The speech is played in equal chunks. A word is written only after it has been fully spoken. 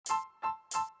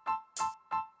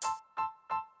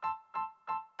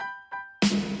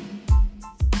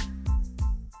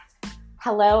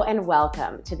Hello and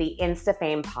welcome to the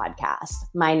InstaFame podcast.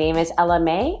 My name is Ella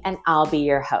May and I'll be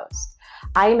your host.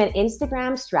 I am an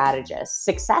Instagram strategist,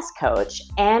 success coach,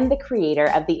 and the creator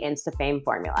of the InstaFame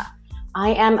formula.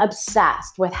 I am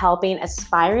obsessed with helping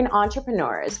aspiring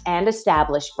entrepreneurs and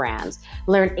established brands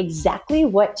learn exactly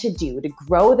what to do to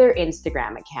grow their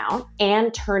Instagram account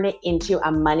and turn it into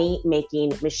a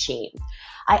money-making machine.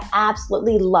 I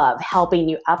absolutely love helping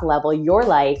you up-level your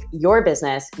life, your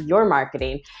business, your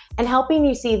marketing, and helping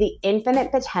you see the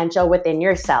infinite potential within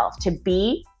yourself to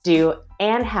be, do,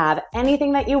 and have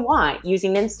anything that you want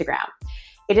using Instagram.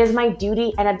 It is my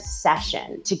duty and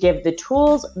obsession to give the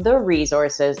tools, the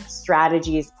resources,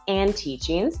 strategies, and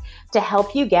teachings to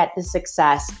help you get the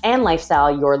success and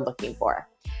lifestyle you're looking for.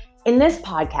 In this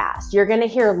podcast, you're going to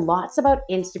hear lots about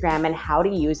Instagram and how to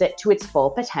use it to its full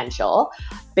potential,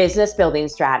 business building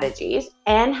strategies,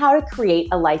 and how to create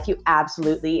a life you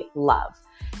absolutely love.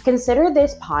 Consider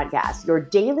this podcast your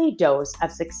daily dose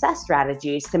of success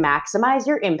strategies to maximize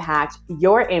your impact,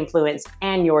 your influence,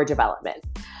 and your development.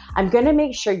 I'm going to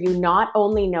make sure you not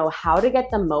only know how to get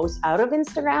the most out of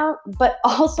Instagram, but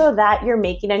also that you're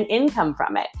making an income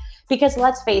from it. Because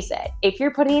let's face it, if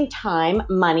you're putting time,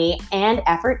 money, and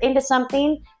effort into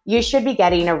something, you should be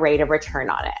getting a rate of return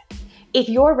on it. If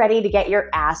you're ready to get your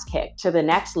ass kicked to the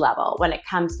next level when it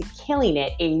comes to killing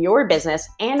it in your business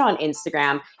and on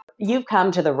Instagram, you've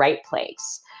come to the right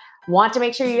place. Want to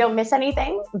make sure you don't miss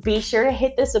anything? Be sure to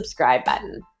hit the subscribe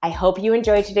button. I hope you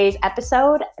enjoyed today's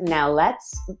episode. Now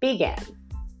let's begin.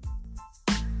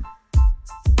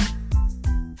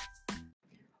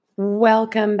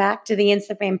 Welcome back to the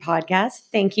InstaFame podcast.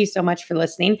 Thank you so much for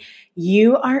listening.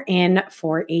 You are in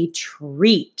for a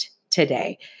treat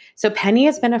today. So Penny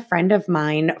has been a friend of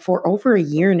mine for over a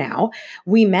year now.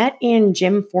 We met in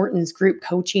Jim Fortin's group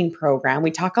coaching program. We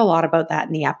talk a lot about that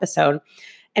in the episode.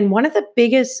 And one of the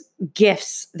biggest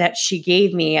gifts that she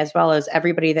gave me, as well as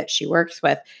everybody that she works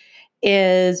with,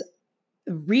 is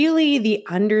really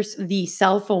the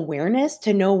self-awareness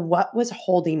to know what was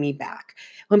holding me back.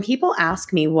 When people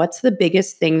ask me, what was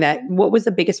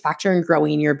the biggest factor in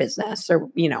growing your business or,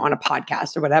 on a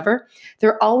podcast or whatever,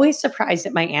 they're always surprised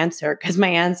at my answer because my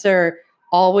answer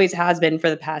always has been for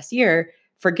the past year,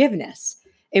 forgiveness.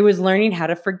 It was learning how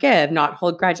to forgive, not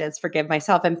hold grudges, forgive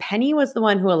myself. And Penny was the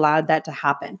one who allowed that to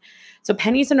happen. So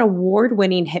Penny's an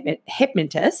award-winning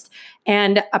hypnotist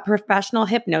and a professional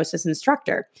hypnosis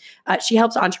instructor. She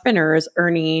helps entrepreneurs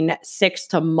earning 6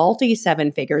 to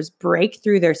multi-7 figures break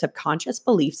through their subconscious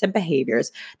beliefs and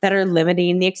behaviors that are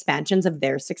limiting the expansions of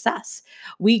their success.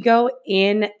 We go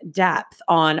in depth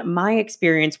on my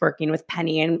experience working with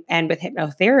Penny and with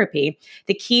hypnotherapy,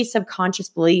 the key subconscious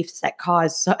beliefs that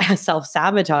cause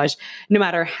self-sabotage, no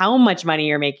matter how much money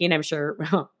you're making. I'm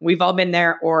sure we've all been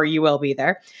there or you will be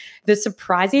there. The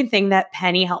surprising thing that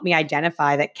Penny helped me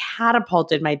identify that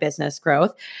catapulted my business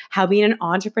growth, how being an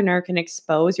entrepreneur can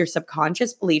expose your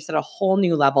subconscious beliefs at a whole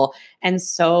new level, and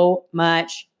so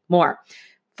much more.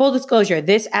 Full disclosure,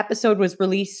 this episode was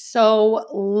released so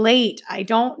late. I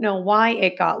don't know why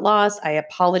it got lost. I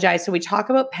apologize. So we talk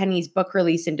about Penny's book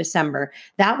release in December.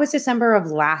 That was December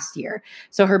of last year.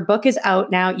 So her book is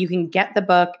out now. You can get the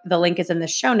book. The link is in the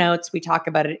show notes. We talk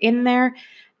about it in there.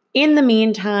 In the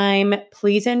meantime,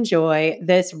 please enjoy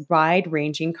this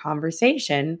wide-ranging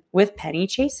conversation with Penny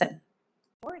Chiasson.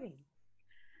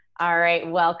 All right,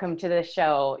 welcome to the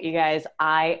show. You guys,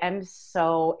 I am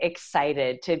so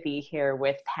excited to be here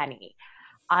with Penny.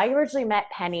 I originally met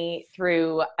Penny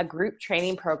through a group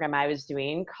training program I was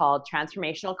doing called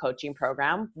Transformational Coaching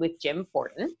Program with Jim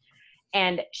Fortin.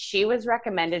 And she was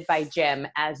recommended by Jim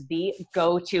as the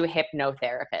go-to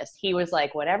hypnotherapist. He was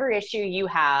like, whatever issue you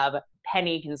have,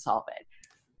 Penny can solve it.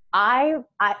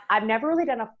 I've never really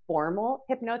done a formal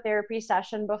hypnotherapy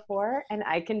session before, and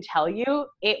I can tell you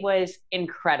it was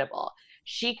incredible.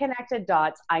 She connected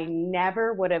dots I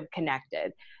never would have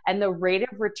connected. And the rate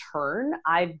of return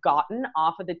I've gotten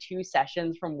off of the 2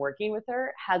 sessions from working with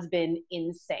her has been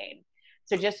insane.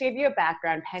 So just to give you a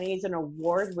background, Penny is an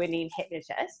award-winning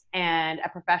hypnotist and a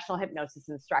professional hypnosis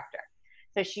instructor.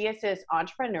 So she assists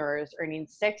entrepreneurs earning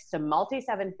 6 to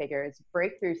multi-7 figures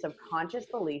break through subconscious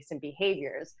beliefs and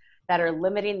behaviors that are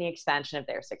limiting the expansion of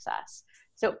their success.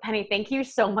 So Penny, thank you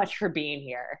so much for being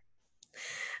here.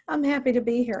 I'm happy to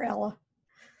be here, Ella.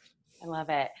 I love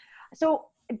it. So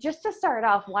just to start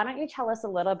off, why don't you tell us a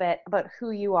little bit about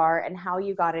who you are and how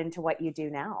you got into what you do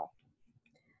now?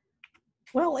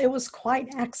 Well, it was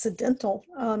quite accidental,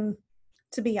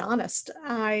 to be honest.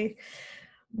 I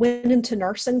went into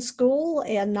nursing school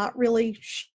and not really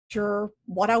sure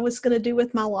what I was going to do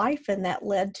with my life, and that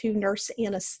led to nurse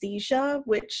anesthesia,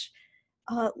 which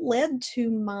led to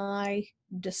my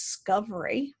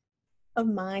discovery of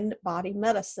mind-body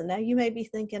medicine. Now, you may be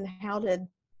thinking, how did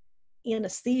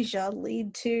anesthesia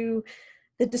lead to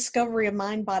the discovery of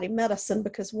mind-body medicine?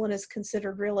 Because one is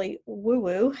considered really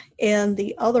woo-woo and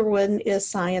the other one is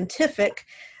scientific.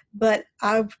 But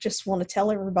I just want to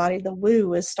tell everybody the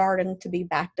woo is starting to be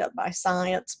backed up by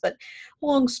science. But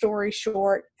long story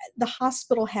short, the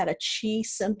hospital had a CHI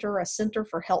center, a Center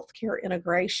for Healthcare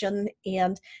Integration.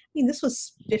 And I mean, this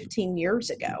was 15 years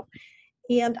ago.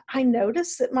 And I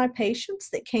noticed that my patients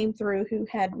that came through who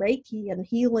had Reiki and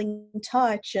healing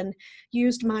touch and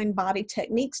used mind body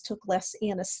techniques took less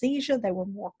anesthesia. They were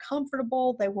more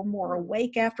comfortable. They were more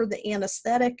awake after the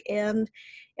anesthetic. And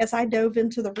as I dove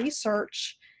into the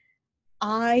research,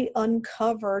 I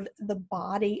uncovered the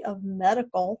body of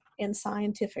medical and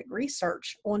scientific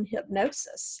research on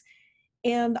hypnosis.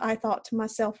 And I thought to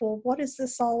myself, well, what is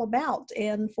this all about?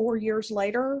 And 4 years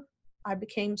later, I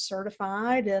became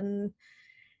certified and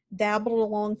dabbled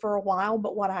along for a while.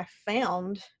 But what I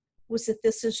found was that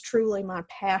this is truly my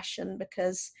passion,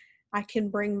 because I can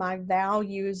bring my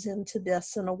values into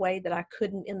this in a way that I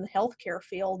couldn't in the healthcare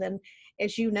field. And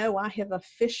as you know, I have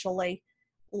officially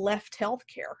left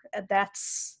healthcare.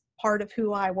 That's part of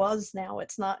who I was now.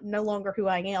 It's no longer who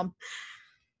I am.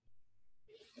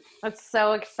 That's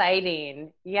so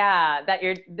exciting. Yeah,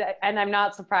 and I'm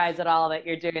not surprised at all that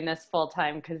you're doing this full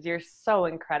time, because you're so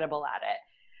incredible at it.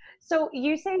 So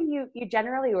you say you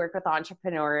generally work with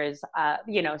entrepreneurs,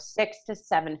 6 to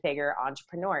 7 figure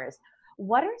entrepreneurs.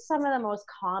 What are some of the most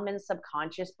common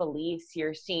subconscious beliefs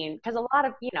you're seeing? Because a lot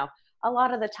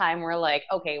of the time we're like,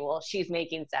 okay, well, she's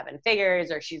making 7 figures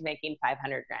or she's making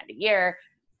 500 grand a year.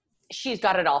 She's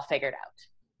got it all figured out,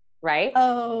 right?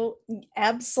 Oh,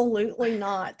 absolutely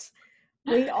not.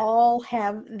 We all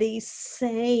have these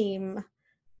same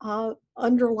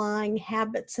underlying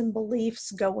habits and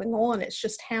beliefs going on. It's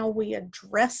just how we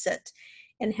address it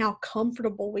and how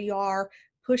comfortable we are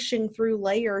pushing through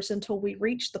layers until we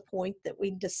reach the point that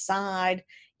we decide,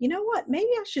 you know what, maybe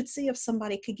I should see if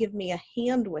somebody could give me a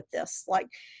hand with this. Like,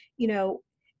 you know,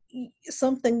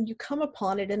 something, you come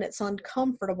upon it and it's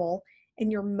uncomfortable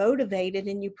and you're motivated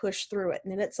and you push through it.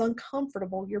 And then it's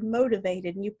uncomfortable, you're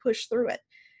motivated and you push through it.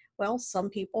 Well,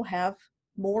 some people have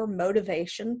more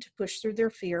motivation to push through their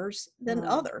fears than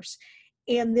others.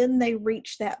 And then they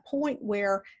reach that point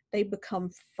where they become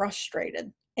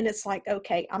frustrated. And it's like,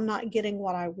 okay, I'm not getting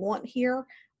what I want here.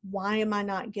 Why am I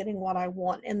not getting what I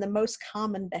want? And the most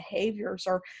common behaviors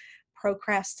are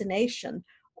procrastination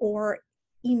or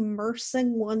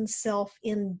immersing oneself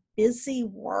in busy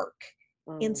work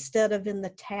instead of in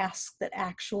the tasks that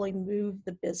actually move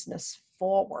the business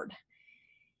forward.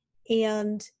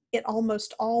 And it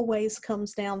almost always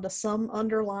comes down to some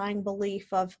underlying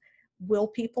belief of, will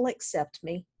people accept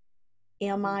me?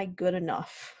 Am I good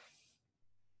enough?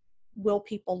 Will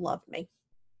people love me?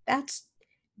 That's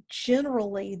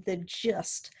generally the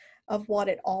gist of what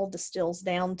it all distills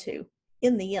down to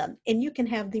in the end. And you can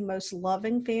have the most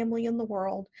loving family in the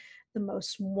world, the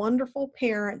most wonderful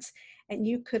parents, and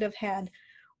you could have had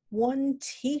one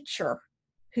teacher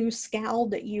who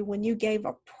scowled at you when you gave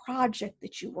a project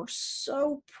that you were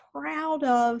so proud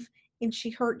of, and she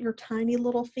hurt your tiny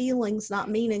little feelings, not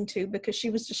meaning to, because she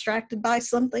was distracted by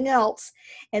something else.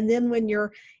 And then when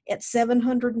you're at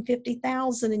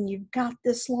 750,000 and you've got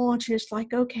this launch, and it's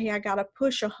like, okay, I got to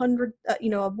push $1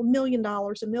 million,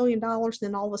 $1 million. And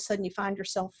then all of a sudden you find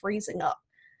yourself freezing up,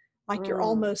 like you're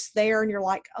almost there, and you're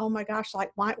like, oh my gosh,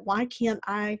 like why can't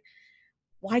I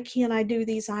do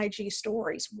these IG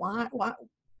stories? Why,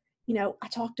 I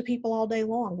talk to people all day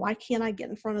long. Why can't I get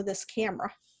in front of this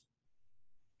camera?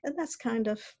 And that's kind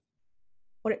of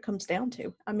what it comes down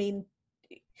to. I mean,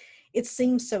 it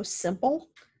seems so simple,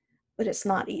 but it's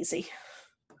not easy.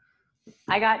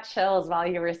 I got chills while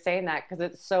you were saying that, because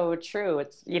it's so true.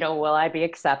 It's, will I be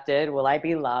accepted? Will I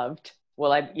be loved?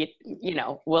 Will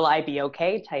I be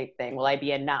okay type thing? Will I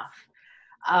be enough?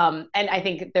 And I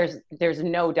think there's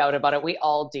no doubt about it. We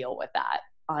all deal with that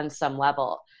on some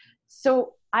level.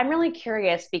 So I'm really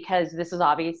curious, because this is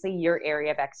obviously your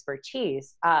area of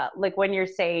expertise. Like when you're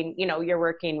saying, you're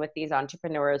working with these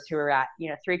entrepreneurs who are at,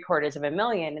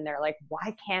 $750,000, and they're like,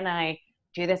 why can't I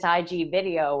do this IG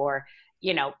video or,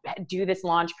 do this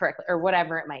launch correctly or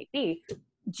whatever it might be.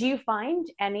 Do you find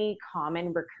any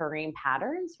common recurring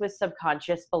patterns with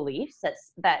subconscious beliefs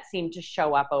that seem to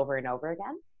show up over and over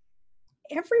again?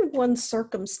 Everyone's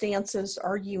circumstances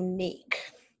are unique.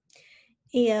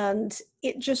 And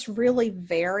it just really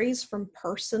varies from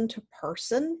person to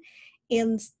person.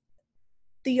 And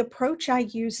the approach I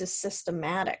use is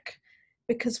systematic,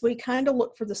 because we kind of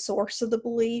look for the source of the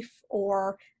belief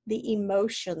or the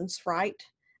emotions, right,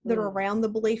 that are around the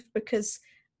belief, because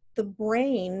the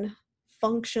brain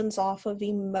functions off of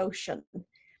emotion.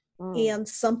 And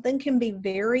something can be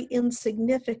very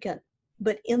insignificant,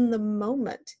 but in the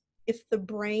moment, if the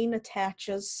brain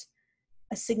attaches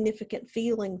a significant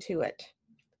feeling to it,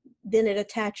 then it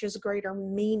attaches greater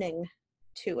meaning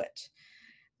to it.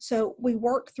 So we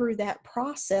work through that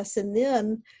process, and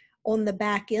then on the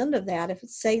back end of that, if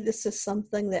say this is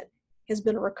something that has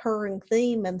been a recurring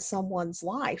theme in someone's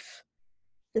life,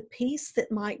 the piece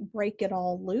that might break it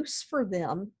all loose for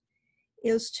them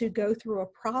is to go through a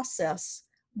process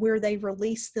where they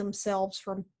release themselves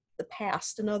from the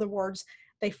past. In other words,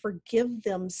 they forgive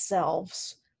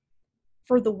themselves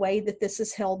for the way that this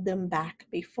has held them back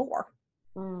before.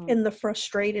 And the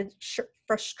frustration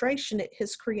it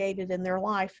has created in their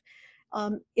life.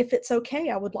 If it's okay,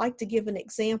 I would like to give an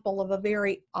example of a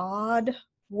very odd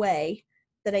way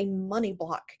that a money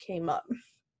block came up.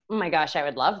 Oh my gosh, I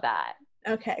would love that.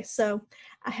 Okay, so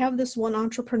I have this one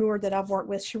entrepreneur that I've worked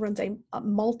with. She runs a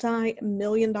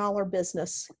multi-million-dollar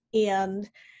business. And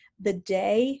the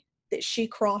day that she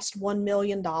crossed $1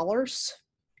 million,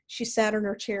 she sat in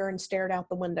her chair and stared out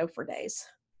the window for days.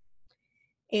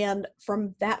 And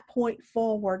from that point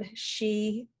forward,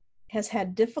 she has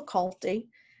had difficulty,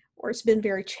 or it's been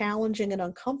very challenging and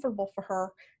uncomfortable for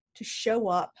her to show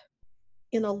up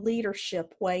in a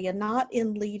leadership way, and not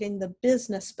in leading the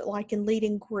business, but like in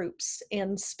leading groups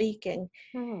and speaking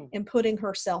and putting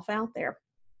herself out there.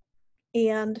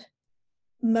 And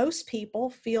most people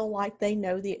feel like they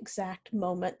know the exact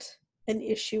moment an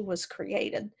issue was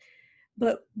created.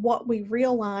 But what we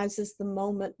realize is the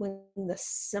moment when the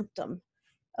symptom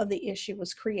of the issue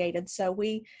was created. So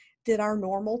we did our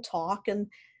normal talk and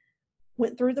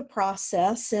went through the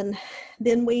process, and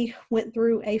then we went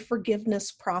through a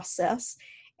forgiveness process.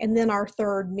 And then our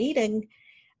third meeting,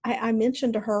 I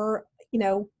mentioned to her,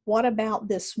 what about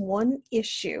this one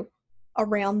issue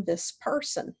around this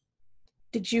person?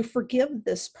 Did you forgive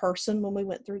this person when we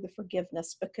went through the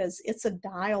forgiveness? Because it's a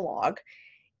dialogue.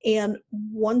 And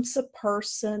once a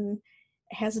person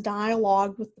has a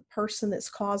dialogue with the person that's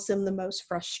caused them the most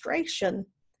frustration,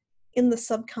 in the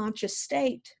subconscious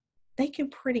state, they can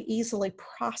pretty easily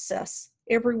process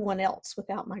everyone else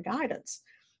without my guidance.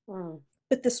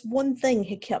 But this one thing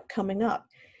had kept coming up.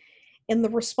 And the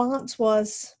response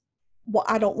was, well,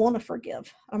 I don't want to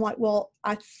forgive. I'm like, well,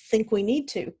 I think we need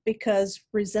to, because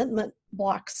resentment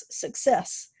blocks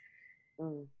success.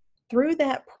 Through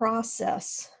that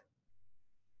process,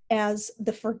 as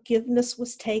the forgiveness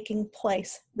was taking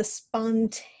place, the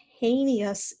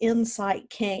spontaneous insight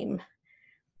came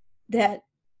that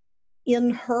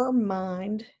in her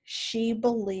mind, she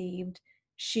believed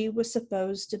she was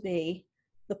supposed to be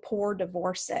the poor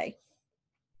divorcee.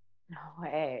 No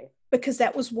way. Because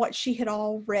that was what she had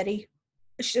already,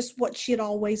 it's just what she had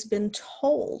always been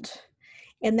told.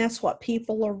 And that's what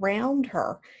people around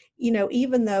her,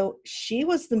 even though she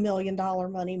was the $1 million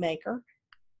moneymaker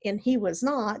and he was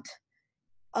not,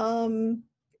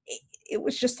 it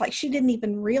was just like she didn't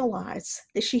even realize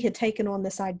that she had taken on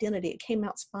this identity. It came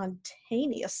out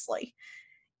spontaneously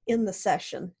in the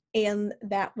session. And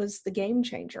that was the game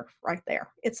changer right there.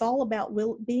 It's all about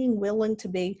being willing to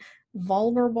be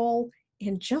vulnerable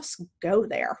and just go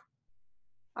there.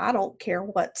 I don't care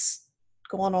what's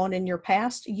going on in your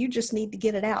past. You just need to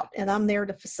get it out, and I'm there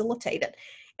to facilitate it.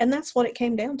 And that's what it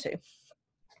came down to.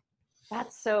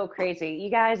 That's so crazy. You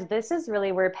guys, this is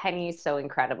really where Penny's so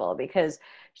incredible, because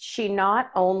she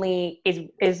not only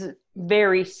is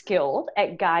very skilled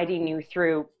at guiding you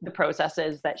through the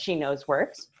processes that she knows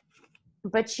works,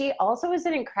 but she also is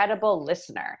an incredible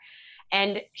listener.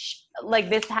 And like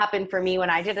this happened for me when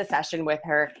I did a session with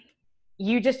her.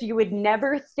 You would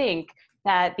never think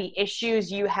that the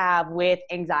issues you have with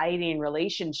anxiety in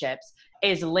relationships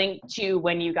is linked to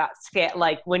when you got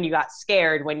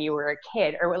scared, when you were a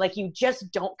kid, or like you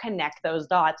just don't connect those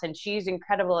dots. And she's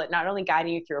incredible at not only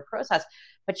guiding you through a process,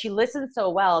 but she listens so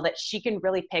well that she can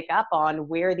really pick up on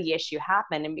where the issue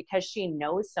happened. And because she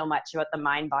knows so much about the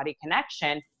mind-body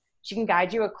connection, she can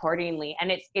guide you accordingly.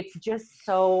 And it's just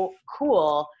so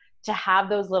cool to have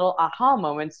those little aha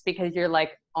moments, because you're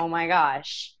like, oh my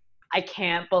gosh, I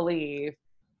can't believe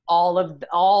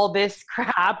all this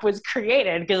crap was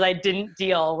created because I didn't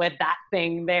deal with that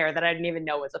thing there that I didn't even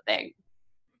know was a thing.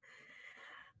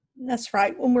 That's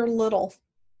right. When we're little,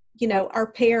 our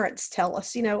parents tell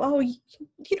us, oh,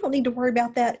 you don't need to worry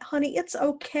about that, honey. It's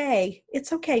okay.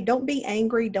 It's okay. Don't be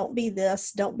angry. Don't be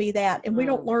this. Don't be that. And we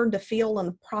don't learn to feel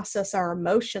and process our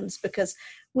emotions, because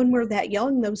when we're that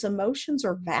young, those emotions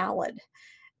are valid.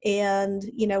 And,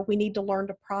 we need to learn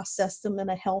to process them in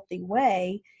a healthy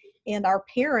way. And our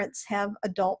parents have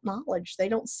adult knowledge. They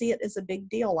don't see it as a big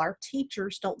deal. Our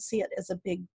teachers don't see it as a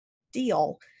big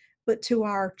deal. But to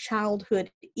our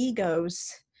childhood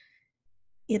egos,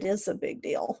 it is a big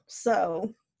deal.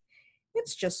 So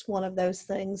it's just one of those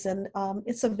things. And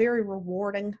it's a very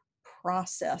rewarding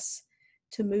process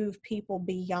to move people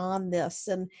beyond this.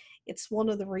 And it's one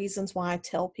of the reasons why I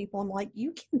tell people, I'm like,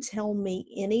 you can tell me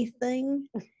anything,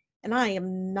 and I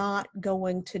am not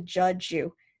going to judge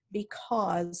you,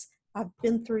 because I've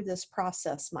been through this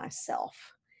process myself.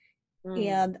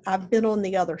 And I've been on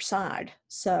the other side.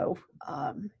 So,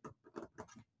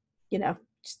 you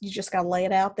just got to lay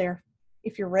it out there.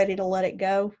 If you're ready to let it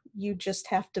go, you just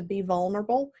have to be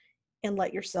vulnerable and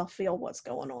let yourself feel what's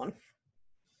going on.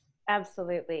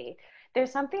 Absolutely.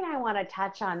 There's something I want to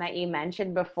touch on that you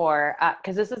mentioned before,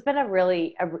 because this has been a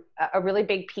really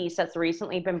big piece that's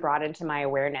recently been brought into my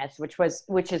awareness,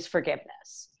 which is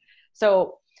forgiveness.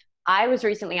 So I was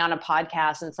recently on a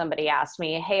podcast and somebody asked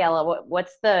me, "Hey Ella,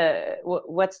 what's the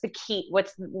key?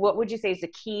 What would you say is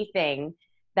the key thing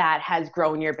that has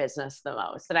grown your business the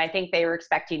most?" And I think they were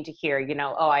expecting to hear,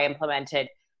 "Oh, I implemented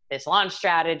this launch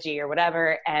strategy or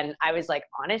whatever." And I was like,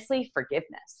 honestly,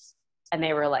 forgiveness. And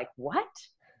they were like, "What?"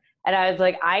 And I was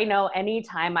like, I know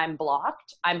anytime I'm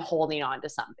blocked, I'm holding on to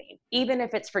something, even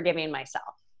if it's forgiving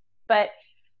myself. But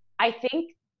I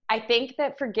think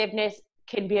that forgiveness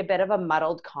can be a bit of a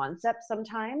muddled concept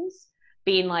sometimes,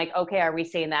 being like, okay, are we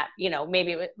saying that,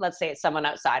 maybe let's say it's someone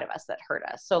outside of us that hurt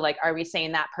us. So like, are we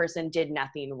saying that person did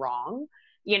nothing wrong?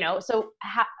 So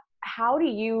how do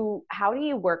you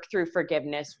work through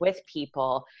forgiveness with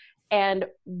people? And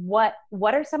what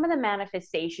are some of the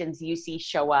manifestations you see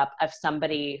show up of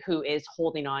somebody who is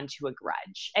holding on to a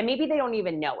grudge? And maybe they don't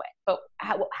even know it, but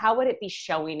how would it be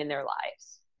showing in their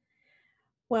lives?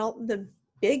 Well, the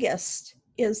biggest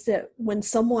is that when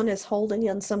someone is holding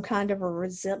in some kind of a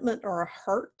resentment or a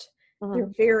hurt,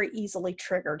 they're very easily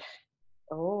triggered.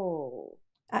 Oh.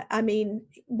 I mean,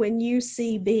 when you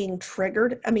see being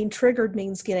triggered, triggered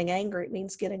means getting angry. It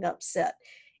means getting upset.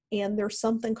 And there's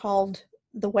something called,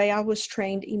 the way I was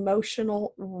trained,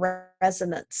 emotional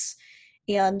resonance.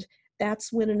 And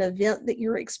that's when an event that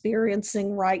you're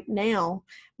experiencing right now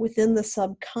within the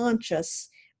subconscious,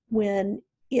 when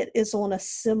it is on a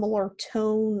similar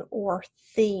tone or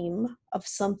theme of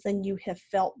something you have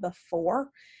felt before,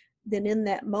 then in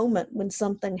that moment when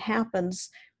something happens,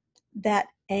 that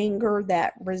anger,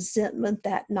 that resentment,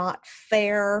 that not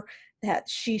fair, that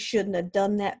she shouldn't have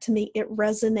done that to me, it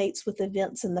resonates with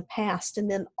events in the past. And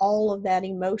then all of that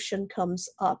emotion comes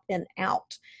up and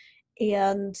out.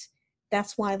 And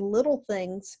that's why little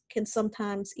things can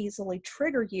sometimes easily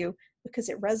trigger you, because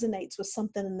it resonates with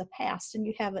something in the past and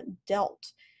you haven't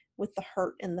dealt with the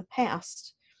hurt in the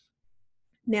past.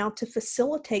 Now, to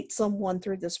facilitate someone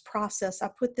through this process, I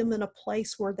put them in a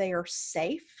place where they are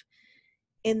safe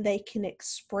and they can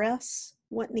express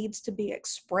what needs to be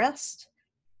expressed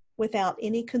without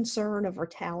any concern of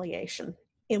retaliation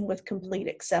and with complete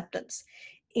acceptance.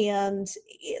 And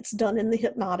it's done in the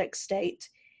hypnotic state.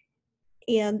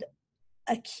 And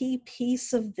a key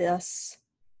piece of this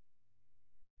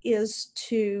is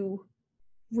to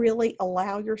really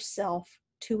allow yourself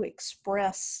to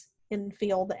express and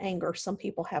feel the anger. Some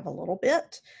people have a little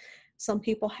bit, some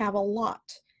people have a lot.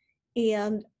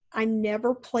 And I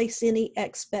never place any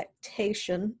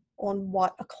expectation on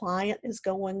what a client is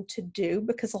going to do,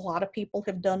 because a lot of people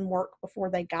have done work before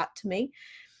they got to me.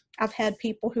 I've had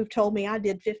people who've told me, I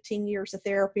did 15 years of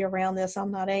therapy around this,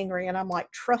 I'm not angry. And I'm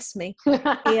like, trust me.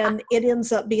 And it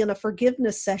ends up being a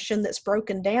forgiveness session that's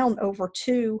broken down over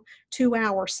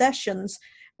two-hour sessions,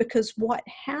 because what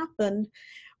happened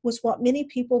was what many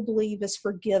people believe is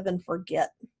forgive and forget.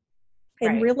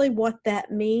 And Right. really what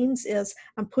that means is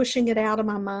I'm pushing it out of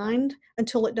my mind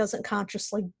until it doesn't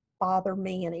consciously bother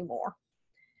me anymore.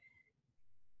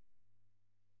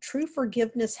 True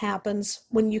forgiveness happens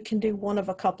when you can do one of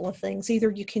a couple of things.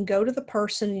 Either you can go to the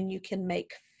person and you can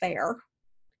make fair,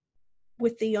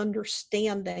 with the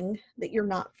understanding that you're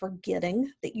not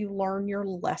forgetting, that you learn your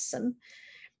lesson.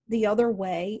 The other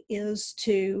way is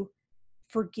to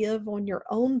forgive on your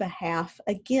own behalf.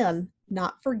 Again,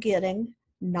 not forgetting,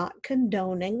 not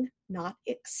condoning, not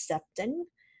accepting,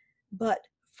 but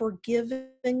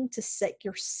forgiving to set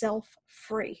yourself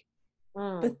free.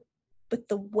 But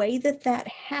the way that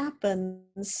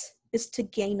happens is to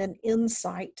gain an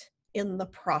insight in the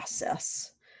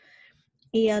process.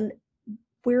 And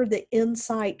where the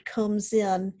insight comes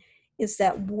in is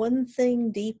that one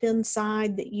thing deep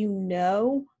inside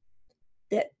that,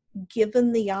 that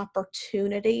given the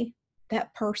opportunity,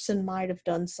 that person might have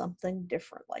done something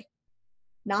differently.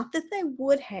 Not that they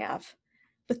would have,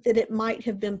 but that it might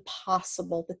have been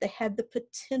possible, that they had the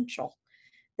potential,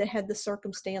 that had the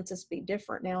circumstances be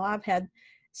different. Now, I've had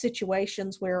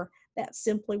situations where that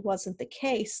simply wasn't the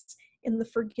case, and the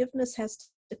forgiveness has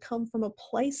to come from a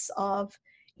place of,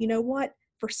 you know what,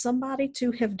 for somebody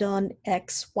to have done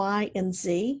X, Y, and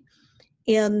Z,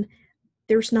 and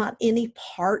there's not any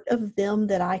part of them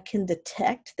that I can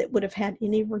detect that would have had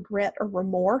any regret or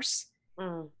remorse,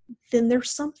 then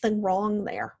there's something wrong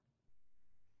there.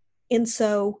 And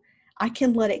so I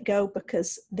can let it go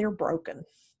because they're broken.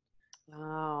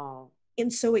 Oh.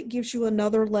 And so it gives you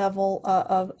another level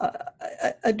of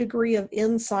a degree of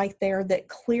insight there that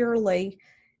clearly,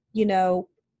 you know,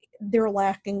 they're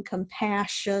lacking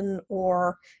compassion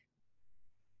or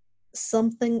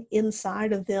something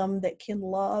inside of them that can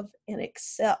love and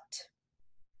accept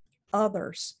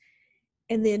others.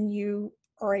 And then you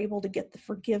are able to get the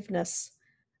forgiveness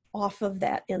off of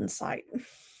that insight.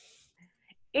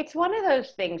 It's one of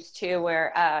those things too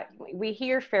where we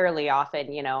hear fairly often,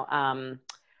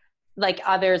 like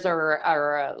others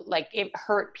are like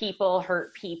hurt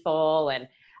people, and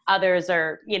others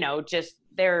are, just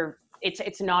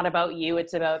it's not about you,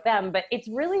 it's about them. But it's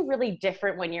really, really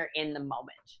different when you're in the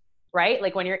moment, right?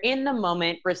 Like when you're in the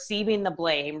moment, receiving the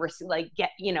blame,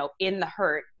 in the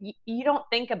hurt, you don't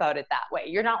think about it that way.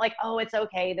 You're not like, oh, it's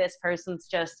okay, this person's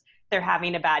just, they're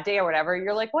having a bad day or whatever.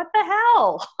 You're like, what the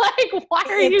hell? Like, why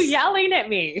are you yelling at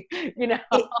me?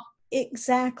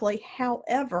 Exactly.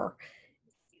 However,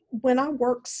 when I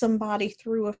work somebody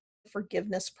through a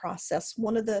forgiveness process,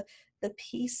 one of the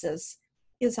pieces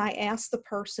is I ask the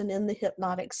person in the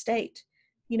hypnotic state,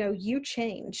 you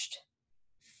changed.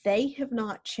 They have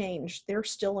not changed. They're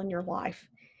still in your life.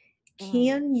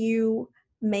 Can you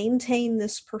maintain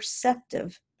this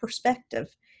perspective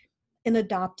and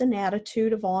adopt an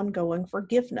attitude of ongoing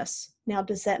forgiveness? Now,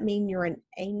 does that mean you're an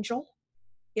angel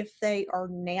if they are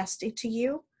nasty to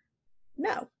you?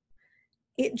 No.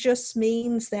 It just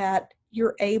means that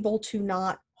you're able to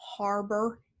not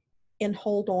harbor and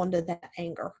hold on to that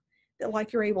anger. That,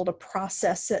 like, you're able to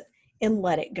process it and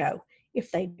let it go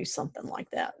if they do something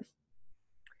like that,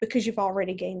 because you've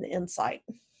already gained the insight.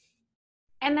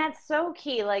 And that's so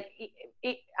key. Like,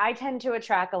 I tend to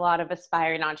attract a lot of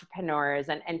aspiring entrepreneurs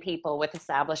and people with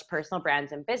established personal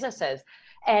brands and businesses.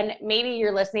 And maybe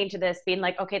you're listening to this being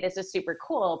like, okay, this is super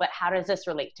cool, but how does this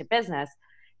relate to business?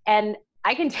 And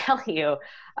I can tell you,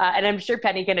 and I'm sure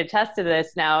Penny can attest to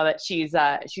this now that she's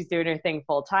doing her thing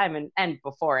full time, and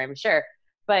before, I'm sure.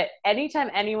 But anytime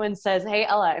anyone says, hey,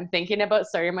 Ella, I'm thinking about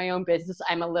starting my own business,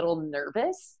 I'm a little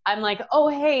nervous. I'm like, oh,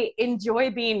 hey,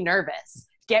 enjoy being nervous.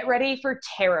 Get ready for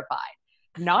terrified,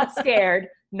 not scared,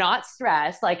 not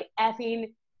stressed, like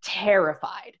effing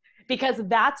terrified, because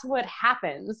that's what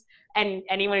happens. And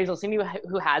anyone who's listening to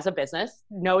who has a business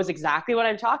knows exactly what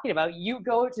I'm talking about. You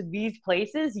go to these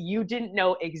places you didn't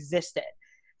know existed.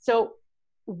 So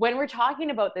when we're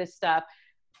talking about this stuff,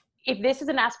 if this is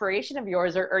an aspiration of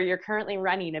yours, or you're currently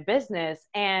running a business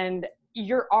and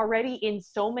you're already in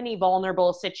so many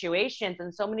vulnerable situations,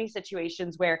 and so many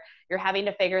situations where you're having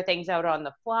to figure things out on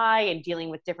the fly and dealing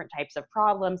with different types of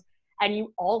problems, and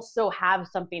you also have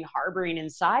something harboring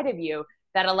inside of you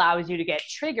that allows you to get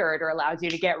triggered or allows you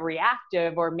to get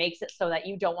reactive or makes it so that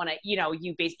you don't want to,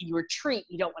 you retreat,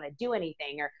 you don't want to do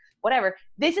anything or whatever.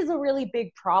 This is a really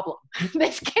big problem.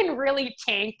 This can really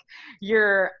tank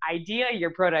your idea,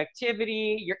 your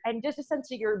productivity, and just a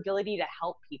sense of your ability to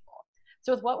help people.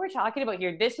 So with what we're talking about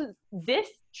here, this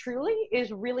truly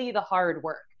is really the hard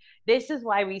work. This is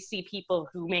why we see people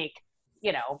who make,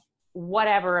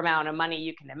 whatever amount of money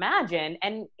you can imagine,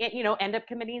 and end up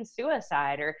committing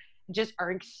suicide or just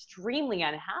are extremely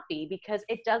unhappy, because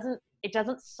it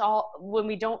doesn't solve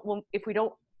if we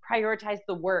don't prioritize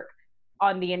the work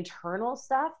on the internal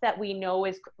stuff that we know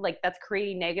is like that's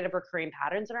creating negative recurring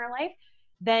patterns in our life,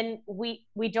 then we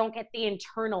don't get the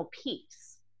internal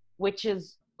peace, which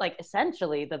is like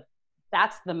essentially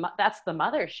that's the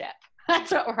mothership.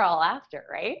 That's what we're all after,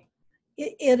 right?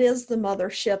 It is the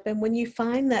mothership. And when you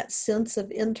find that sense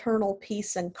of internal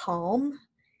peace and calm,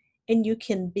 and you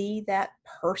can be that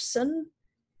person,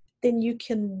 then you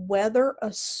can weather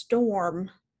a storm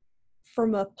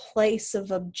from a place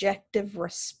of objective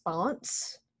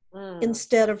response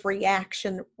instead of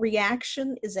reaction.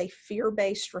 Reaction is a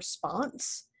fear-based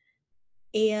response,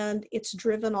 and it's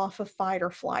driven off of fight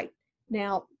or flight.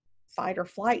 Now, fight or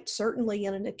flight, certainly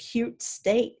in an acute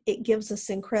state, it gives us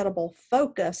incredible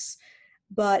focus,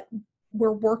 but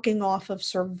we're working off of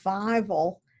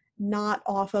survival, not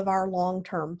off of our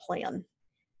long-term plan.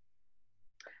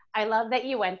 I love that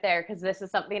you went there because this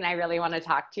is something I really want to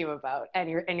talk to you about, and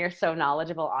you're so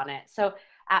knowledgeable on it. So,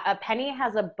 Penny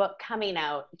has a book coming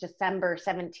out December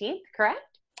 17th,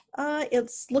 correct?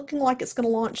 It's looking like it's going to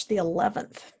launch the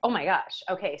 11th. Oh my gosh.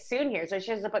 Okay, soon here. So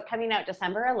she has a book coming out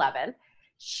December 11th.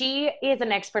 She is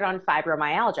an expert on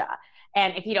fibromyalgia.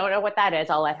 And if you don't know what that is,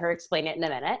 I'll let her explain it in a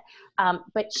minute.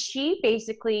 But she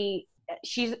basically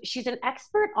she's an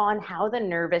expert on how the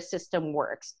nervous system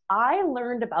works. I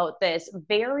learned about this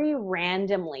very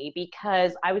randomly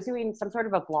because I was doing some sort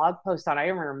of a blog post on, I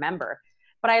don't even remember,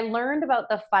 but I learned about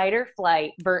the fight or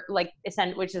flight,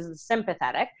 which is the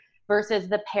sympathetic, versus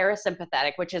the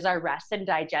parasympathetic, which is our rest and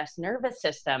digest nervous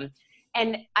system.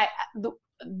 And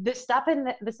the stuff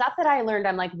that I learned,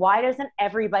 I'm like, why doesn't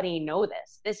everybody know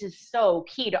this? This is so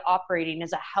key to operating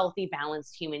as a healthy,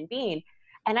 balanced human being.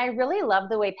 And I really love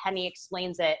the way Penny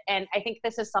explains it. And I think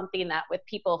this is something that with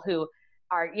people who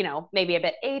are, maybe a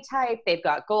bit A-type, they've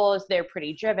got goals, they're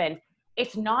pretty driven,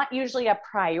 it's not usually a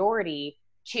priority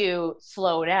to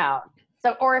slow down.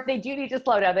 So, or if they do need to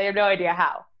slow down, they have no idea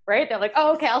how, right? They're like,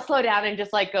 oh, okay, I'll slow down and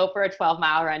just like go for a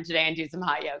 12-mile run today and do some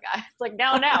hot yoga. It's like,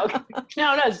 no,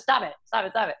 stop it.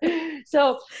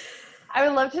 So I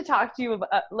would love to talk to you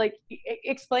about,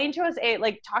 explain to us,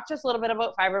 talk to us a little bit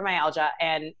about fibromyalgia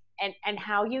and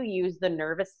how you use the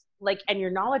nervous, and your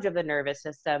knowledge of the nervous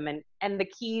system and the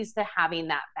keys to having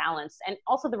that balance and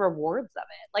also the rewards of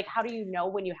it. Like, how do you know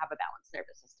when you have a balanced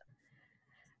nervous system?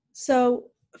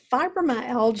 So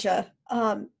fibromyalgia,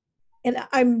 and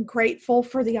I'm grateful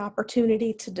for the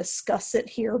opportunity to discuss it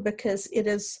here because it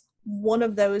is one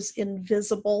of those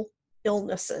invisible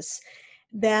illnesses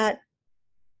that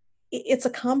it's a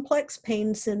complex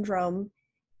pain syndrome.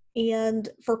 And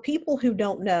for people who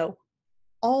don't know,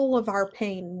 all of our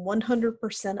pain,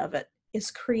 100% of it,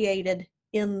 is created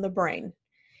in the brain.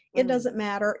 It doesn't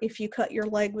matter if you cut your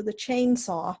leg with a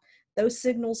chainsaw, those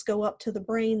signals go up to the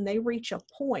brain, they reach a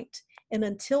point, and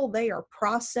until they are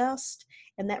processed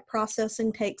and that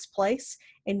processing takes place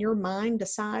and your mind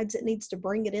decides it needs to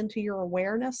bring it into your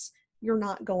awareness, you're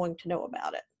not going to know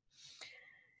about it.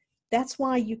 That's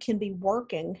why you can be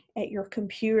working at your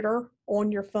computer, on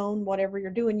your phone, whatever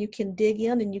you're doing, you can dig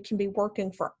in and you can be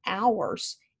working for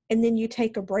hours, and then you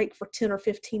take a break for 10 or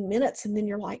 15 minutes, and then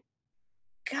you're like,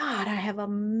 God, I have a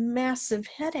massive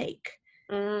headache.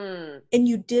 And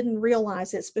you didn't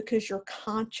realize it's because your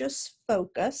conscious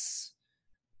focus,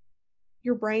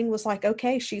 your brain was like,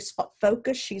 okay, she's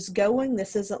focused, she's going,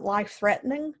 this isn't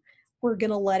life-threatening, we're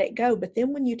going to let it go. But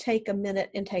then when you take a minute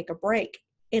and take a break,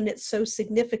 and it's so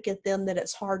significant then that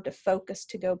it's hard to focus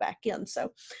to go back in.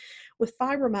 So with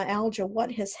fibromyalgia,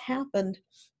 what has happened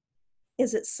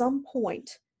is at some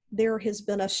point there has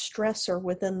been a stressor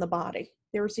within the body.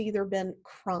 There's either been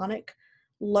chronic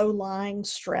low-lying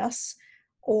stress,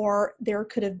 or there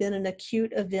could have been an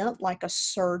acute event like a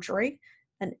surgery,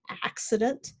 an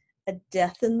accident, a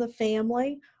death in the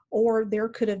family, or there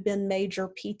could have been major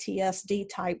PTSD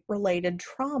type related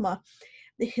trauma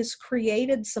that has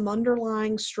created some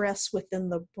underlying stress within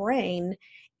the brain.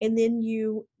 And then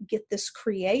you get this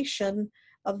creation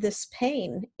of this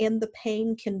pain, and the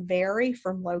pain can vary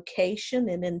from location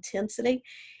and intensity.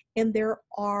 And there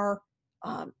are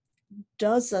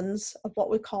dozens of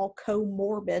what we call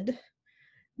comorbid,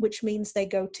 which means they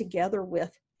go together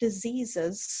with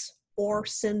diseases or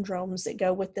syndromes that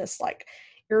go with this, like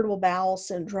irritable bowel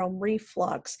syndrome,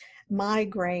 reflux,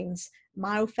 migraines,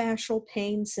 myofascial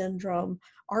pain syndrome,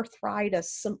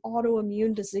 arthritis, some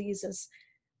autoimmune diseases.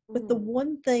 But the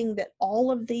one thing that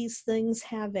all of these things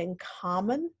have in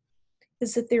common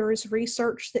is that there is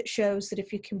research that shows that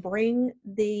if you can bring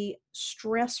the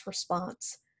stress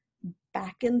response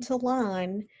back into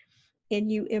line and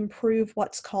you improve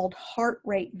what's called heart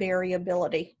rate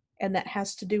variability, and that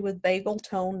has to do with vagal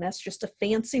tone, that's just a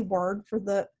fancy word for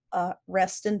the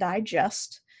rest and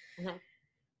digest.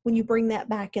 When you bring that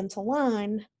back into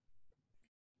line,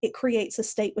 it creates a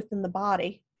state within the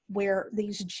body where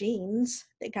these genes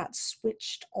that got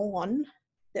switched on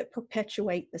that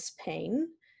perpetuate this pain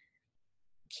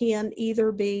can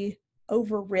either be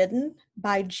overridden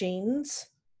by genes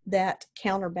that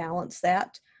counterbalance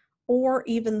that, or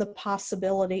even the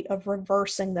possibility of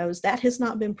reversing those. That has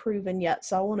not been proven yet,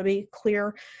 so I want to be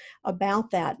clear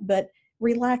about that. But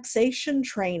relaxation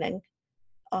training,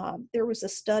 there was a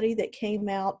study that came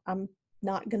out, I'm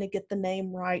not going to get the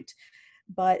name right,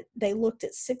 but they looked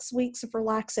at 6 weeks of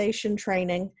relaxation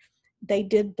training. They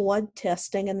did blood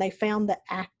testing, and they found the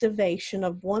activation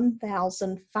of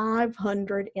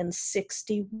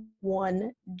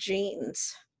 1,561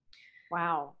 genes.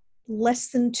 Wow. Less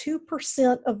than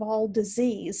 2% of all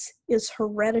disease is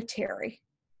hereditary.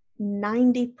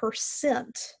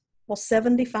 90% Well,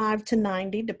 75 to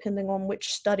 90, depending on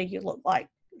which study you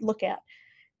look at,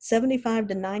 75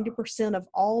 to 90% of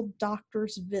all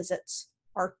doctors' visits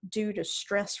are due to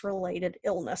stress-related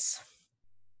illness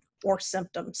or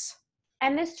symptoms.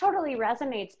 And this totally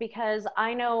resonates because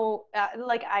I know,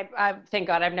 I thank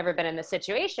God I've never been in this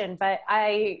situation, but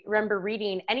I remember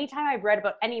reading, anytime I've read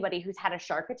about anybody who's had a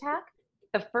shark attack,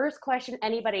 the first question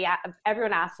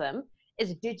everyone asks them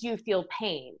is, did you feel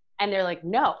pain? And they're like,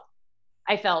 no,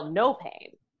 I felt no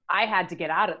pain. I had to get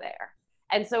out of there.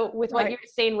 And so with what you're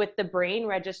saying with the brain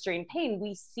registering pain,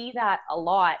 we see that a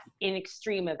lot in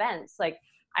extreme events. Like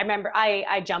I remember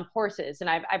I jump horses, and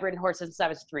I've ridden horses since I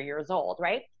was 3 years old,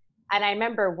 right? And I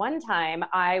remember one time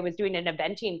I was doing an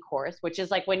eventing course, which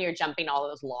is like when you're jumping all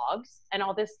those logs and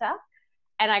all this stuff.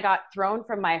 And I got thrown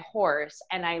from my horse,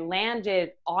 and I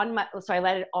landed on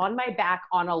my back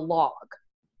on a log.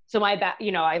 So my back,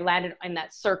 I landed in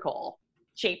that circle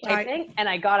shape type thing. And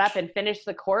I got up and finished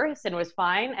the course and was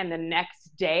fine. And the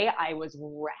next day I was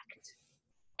wrecked.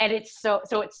 And it's so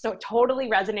totally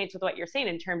resonates with what you're saying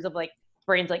in terms of like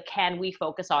brains, like, can we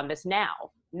focus on this now?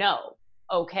 No.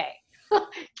 Okay.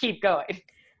 Keep going.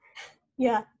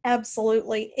 Yeah,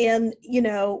 absolutely. And,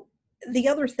 the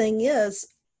other thing is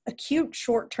acute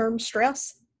short-term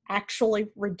stress actually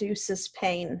reduces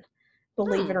pain,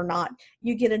 believe it or not.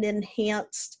 You get an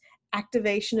enhanced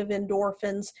activation of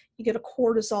endorphins. You get a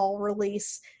cortisol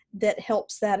release that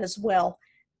helps that as well.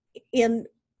 In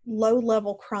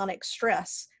low-level chronic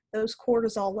stress, those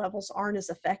cortisol levels aren't as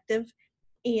effective,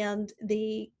 and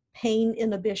the pain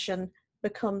inhibition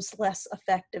becomes less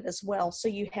effective as well. So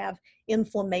you have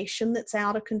inflammation that's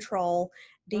out of control,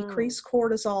 decreased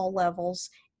cortisol levels,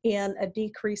 and a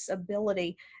decreased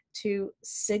ability to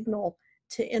signal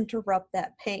to interrupt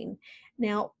that pain.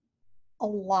 Now, a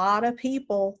lot of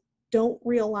people don't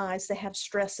realize they have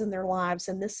stress in their lives,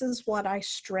 and this is what I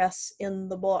stress in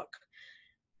the book.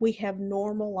 We have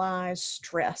normalized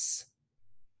stress.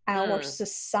 Our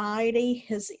society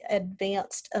has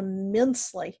advanced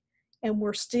immensely, and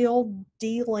we're still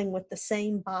dealing with the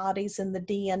same bodies and the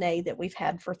DNA that we've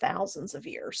had for thousands of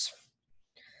years.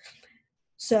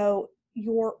 So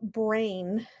your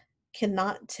brain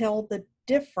cannot tell the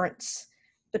difference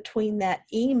between that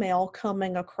email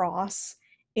coming across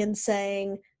and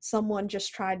saying someone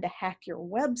just tried to hack your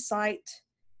website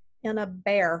and a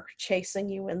bear chasing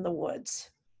you in the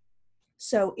woods.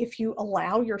 So if you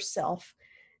allow yourself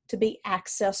to be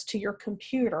access to your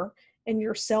computer and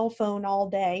your cell phone all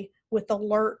day with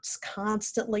alerts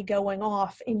constantly going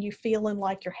off, and you feeling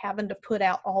like you're having to put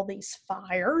out all these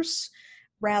fires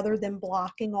rather than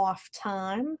blocking off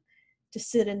time to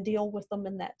sit and deal with them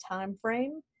in that time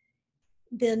frame,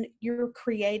 then you're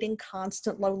creating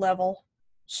constant low-level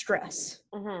stress,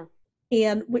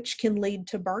 and which can lead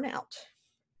to burnout.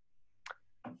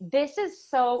 This is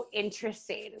so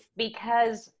interesting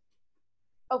because,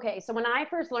 okay, so when I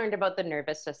first learned about the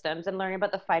nervous systems and learning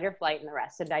about the fight or flight and the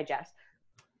rest and digest,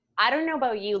 I don't know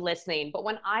about you listening, but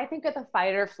when I think of the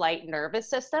fight or flight nervous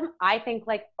system, I think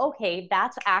like, okay,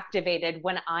 that's activated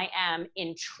when I am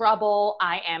in trouble.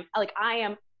 I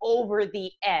am over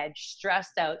the edge,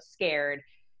 stressed out, scared,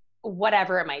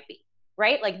 whatever it might be,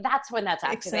 right? Like that's when that's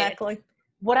activated. Exactly.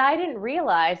 What I didn't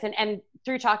realize, and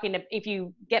through talking to, if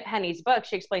you get Penny's book,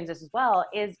 she explains this as well,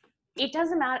 is it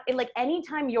doesn't matter. Like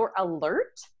anytime you're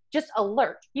alert, just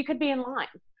alert. You could be in line.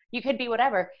 You could be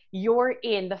whatever. You're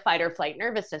in the fight or flight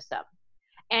nervous system.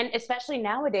 And especially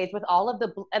nowadays with all of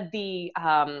the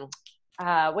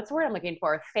what's the word I'm looking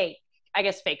for? Fake. I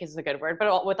guess fake is a good word,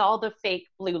 but with all the fake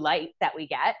blue light that we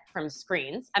get from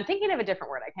screens, I'm thinking of a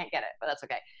different word. I can't get it, but that's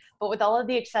okay. But with all of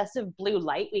the excessive blue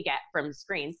light we get from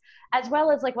screens, as well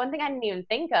as like one thing I didn't even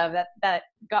think of that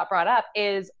got brought up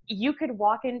is you could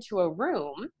walk into a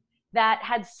room that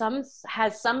has some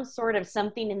sort of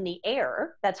something in the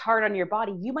air that's hard on your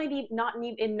body. You might not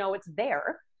even know it's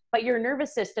there, but your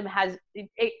nervous system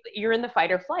you're in the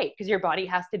fight or flight because your body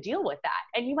has to deal with that.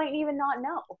 And you might even not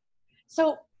know.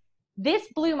 So this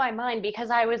blew my mind because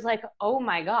I was like, oh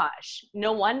my gosh,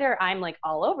 no wonder I'm like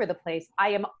all over the place.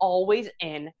 I am always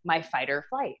in my fight or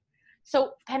flight.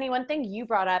 So Penny, one thing you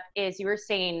brought up is you were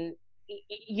saying,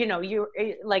 you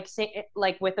like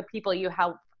with the people you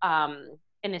help,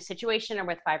 in a situation or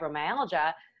with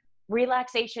fibromyalgia,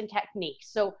 relaxation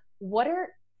techniques. So what are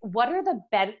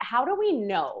how do we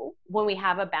know when we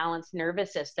have a balanced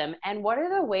nervous system, and what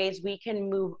are the ways we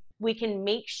can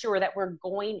make sure that we're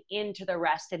going into the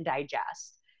rest and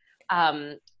digest? How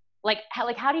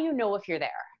do you know if you're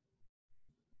there?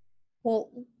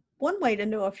 Well, one way to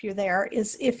know if you're there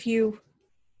is if you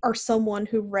are someone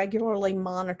who regularly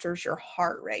monitors your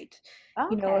heart rate.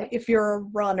 Okay. If you're a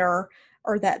runner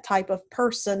are that type of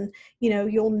person,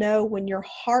 you'll know when your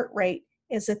heart rate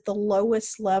is at the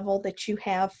lowest level that you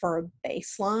have for a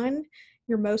baseline.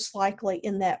 You're most likely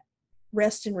in that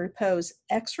rest and repose.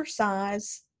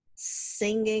 Exercise,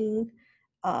 singing,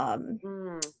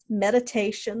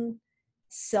 meditation,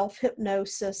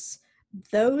 self-hypnosis,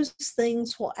 those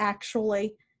things will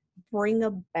actually bring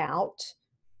about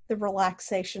the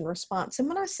relaxation response. And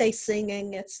when I say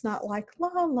singing, it's not like la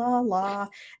la la.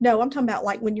 No, I'm talking about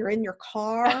like when you're in your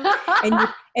car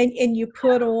and you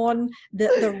put on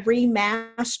the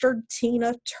remastered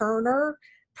Tina Turner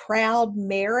Proud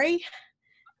Mary,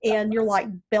 and you're like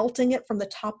belting it from the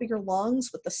top of your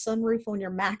lungs with the sunroof on your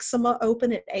Maxima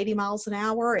open at 80 miles an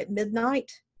hour at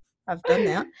midnight. I've done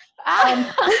that.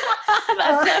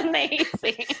 That's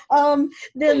amazing.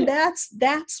 Then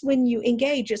that's when you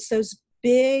engage. It's those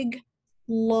big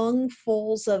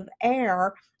lungfuls of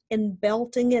air and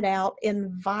belting it out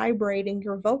and vibrating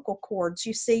your vocal cords.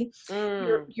 You see,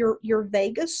 your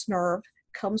vagus nerve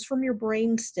comes from your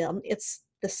brain stem. It's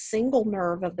the single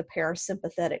nerve of the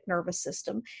parasympathetic nervous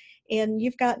system. And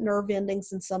you've got nerve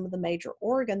endings in some of the major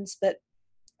organs, but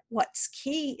what's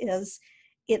key is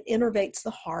it innervates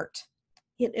the heart.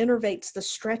 It innervates the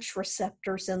stretch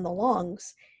receptors in the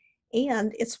lungs,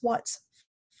 and it's what's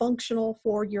functional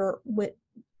for your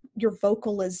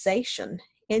vocalization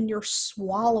and your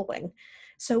swallowing.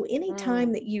 So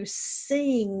anytime that you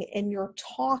sing and you're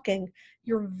talking,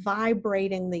 you're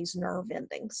vibrating these nerve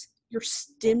endings. You're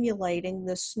stimulating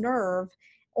this nerve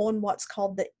on what's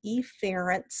called the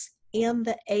efferents and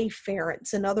the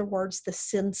afferents. In other words, the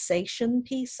sensation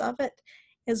piece of it,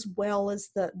 as well as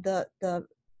the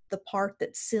part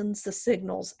that sends the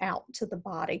signals out to the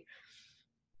body.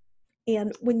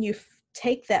 And when you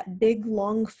take that big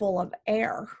lung full of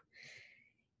air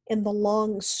and the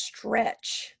lungs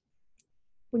stretch,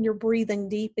 when you're breathing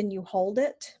deep and you hold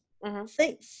it,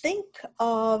 think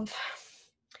of,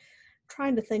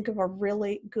 trying to think of a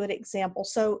really good example.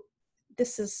 So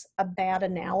this is a bad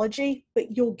analogy,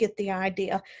 but you'll get the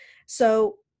idea.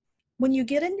 So when you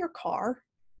get in your car,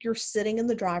 you're sitting in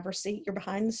the driver's seat, you're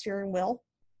behind the steering wheel,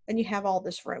 and you have all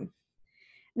this room.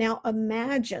 Now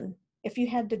imagine if you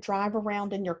had to drive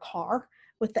around in your car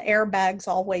with the airbags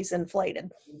always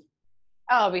inflated.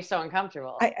 Oh, it'd be so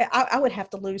uncomfortable. I would have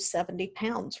to lose 70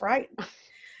 pounds, right?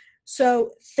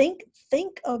 So think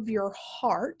of your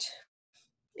heart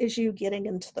as you getting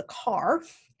into the car,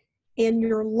 and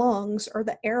your lungs are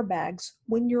the airbags.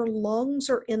 When your lungs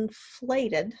are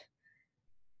inflated,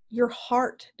 your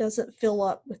heart doesn't fill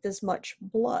up with as much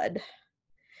blood.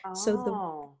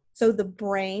 So the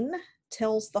brain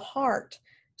tells the heart,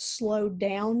 slow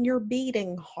down your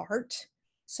beating, heart,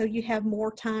 so you have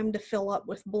more time to fill up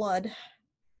with blood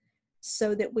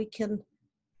so that we can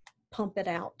pump it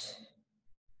out.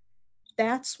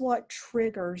 That's what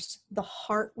triggers the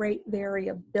heart rate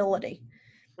variability.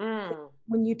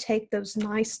 When you take those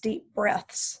nice deep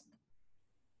breaths,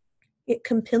 it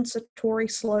compensatory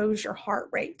slows your heart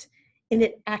rate, and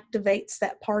it activates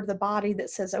that part of the body that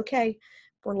says, okay,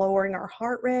 we're lowering our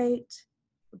heart rate,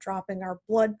 we're dropping our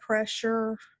blood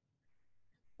pressure.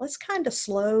 Let's kind of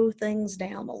slow things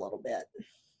down a little bit.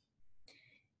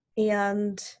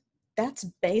 And that's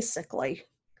basically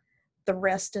the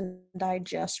rest and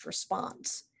digest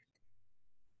response.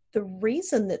 The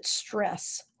reason that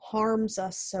stress harms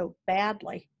us so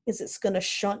badly is it's going to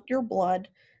shunt your blood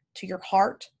to your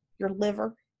heart, your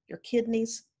liver, your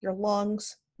kidneys, your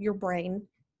lungs, your brain,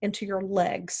 and to your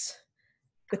legs,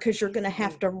 because you're going to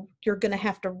have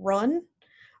to run,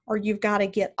 or you've got to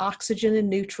get oxygen and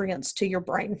nutrients to your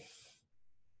brain.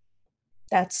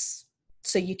 That's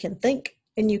so you can think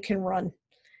and you can run.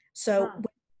 So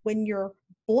when your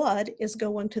blood is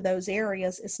going to those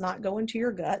areas, it's not going to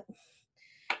your gut.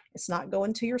 It's not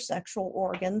going to your sexual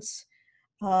organs.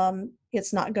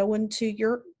 It's not going to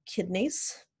your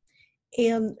kidneys.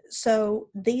 And so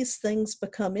these things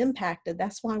become impacted.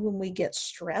 That's why when we get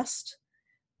stressed,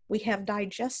 we have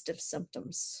digestive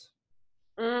symptoms.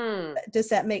 Does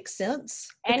that make sense?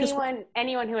 Anyone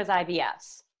who has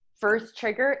IBS, first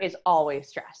trigger is always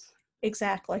stress.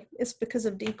 Exactly. It's because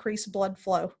of decreased blood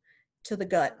flow to the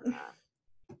gut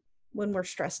when we're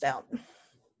stressed out.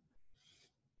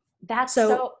 That's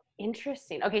so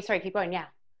interesting. Okay, sorry, keep going. Yeah.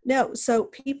 No, so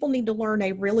people need to learn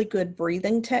a really good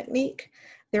breathing technique.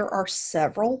 There are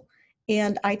several,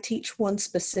 and I teach one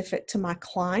specific to my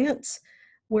clients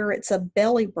where it's a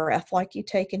belly breath like you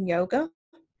take in yoga.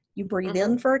 You breathe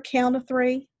in for a count of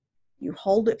 3, you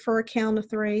hold it for a count of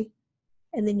 3,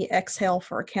 and then you exhale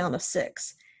for a count of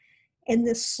 6. And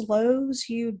this slows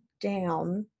you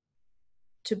down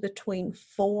to between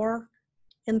 4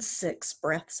 and 6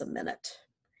 breaths a minute.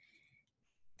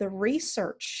 The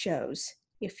research shows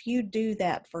if you do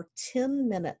that for 10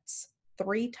 minutes,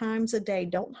 3 times a day,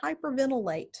 don't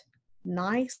hyperventilate,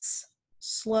 nice,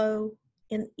 slow,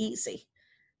 and easy.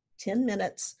 10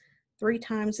 minutes, 3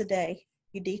 times a day,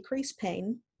 you decrease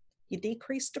pain, you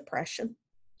decrease depression,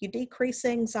 you decrease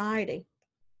anxiety,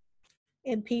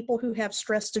 and people who have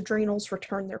stressed adrenals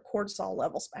return their cortisol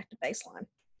levels back to baseline.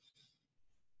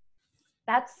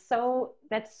 That's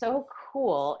so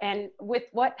cool. And with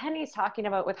what Penny's talking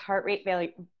about with heart rate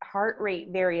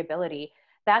variability,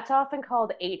 that's often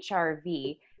called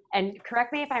HRV. And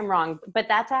correct me if I'm wrong, but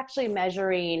that's actually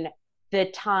measuring the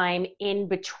time in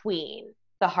between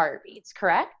the heartbeats,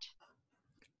 correct?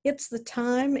 It's the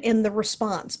time and the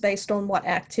response based on what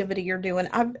activity you're doing.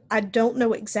 I don't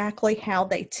know exactly how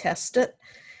they test it,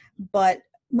 but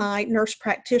my nurse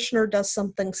practitioner does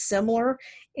something similar.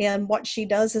 And what she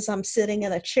does is I'm sitting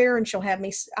in a chair and she'll have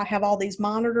me, I have all these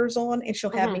monitors on, and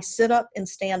she'll have me sit up and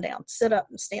stand down, sit up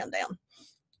and stand down,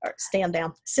 or stand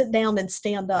down, sit down and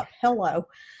stand up. Hello.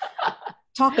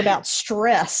 Talk about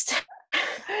stressed.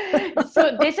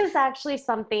 So this is actually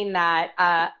something that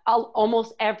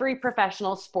almost every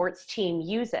professional sports team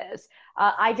uses.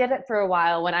 I did it for a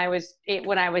while when I was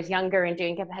younger and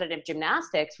doing competitive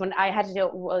gymnastics, when I had to do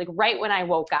it like right when I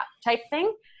woke up type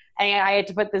thing. And I had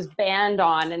to put this band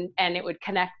on and it would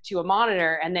connect to a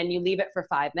monitor, and then you leave it for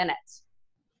 5 minutes.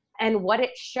 And what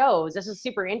it shows, this is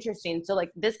super interesting. So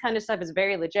like this kind of stuff is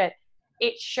very legit.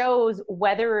 It shows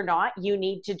whether or not you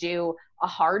need to do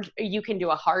you can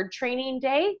do a hard training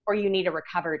day or you need a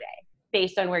recover day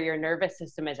based on where your nervous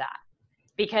system is at.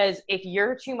 Because if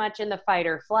you're too much in the fight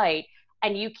or flight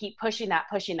and you keep pushing that,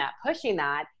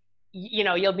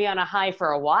 you'll be on a high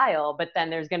for a while, but then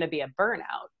there's going to be a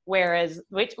burnout. Whereas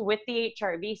with the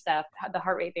HRV stuff, the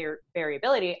heart rate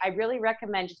variability, I really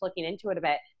recommend just looking into it a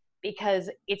bit, because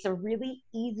it's a really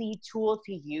easy tool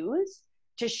to use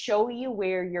to show you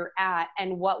where you're at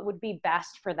and what would be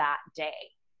best for that day.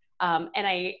 And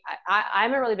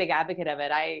I'm a really big advocate of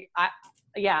it. I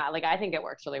think it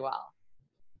works really well.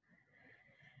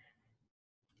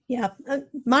 Yeah.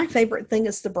 My favorite thing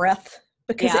is the breath,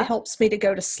 because it helps me to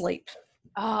go to sleep.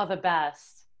 Oh, the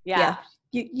best. Yeah.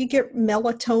 You get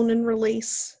melatonin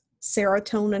release,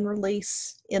 serotonin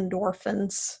release,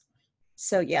 endorphins.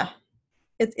 So yeah,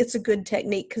 it's a good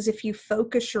technique, because if you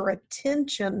focus your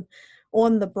attention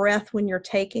on the breath when you're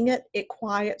taking it, it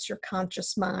quiets your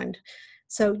conscious mind.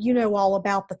 So you know all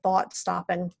about the thought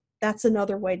stopping. That's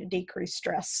another way to decrease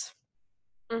stress.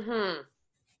 Mm-hmm.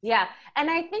 Yeah. And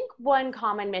I think one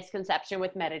common misconception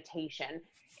with meditation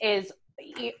is,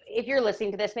 if you're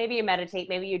listening to this, maybe you meditate,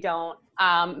 maybe you don't.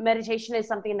 Meditation is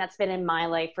something that's been in my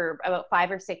life for about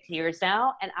 5 or 6 years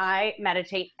now. And I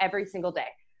meditate every single day.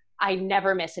 I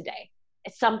never miss a day.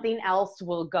 Something else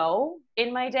will go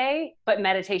in my day, but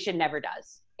meditation never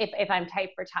does if I'm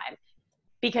tight for time,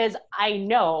 because I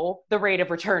know the rate of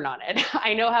return on it.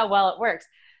 I know how well it works.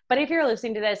 But if you're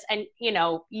listening to this and you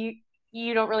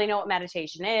don't really know what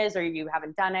meditation is, or you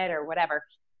haven't done it or whatever,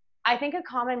 I think a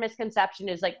common misconception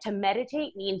is like, to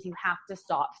meditate means you have to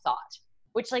stop thought,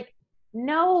 which like,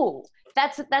 no,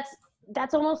 that's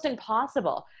almost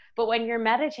impossible. But when you're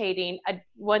meditating,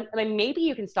 maybe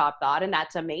you can stop thought, and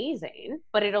that's amazing,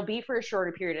 but it'll be for a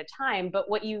shorter period of time. But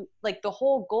the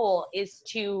whole goal is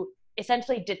to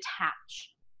essentially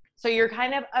detach. So you're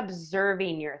kind of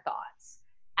observing your thoughts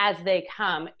as they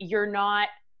come. You're not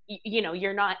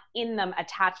in them,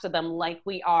 attached to them, like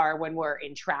we are when we're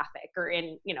in traffic or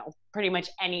in, pretty much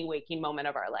any waking moment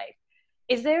of our life.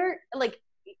 Is there, like,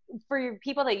 for your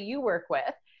people that you work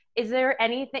with, is there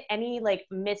any like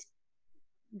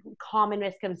common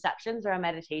misconceptions around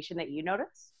meditation that you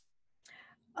notice?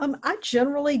 I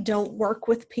generally don't work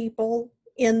with people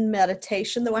in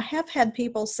meditation, though I have had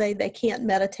people say they can't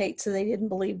meditate, so they didn't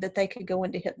believe that they could go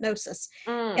into hypnosis.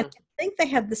 And I think they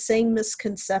have the same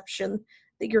misconception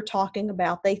that you're talking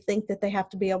about. They think that they have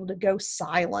to be able to go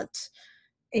silent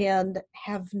and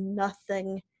have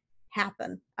nothing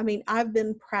happen. I mean, I've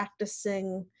been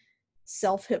practicing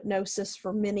self-hypnosis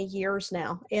for many years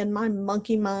now, and my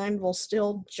monkey mind will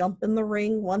still jump in the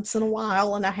ring once in a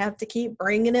while, and I have to keep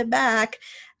bringing it back.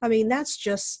 I mean, that's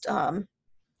just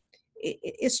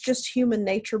it's just human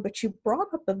nature. But you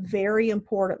brought up a very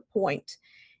important point,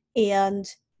 and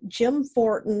Jim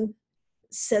Fortin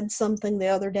said something the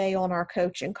other day on our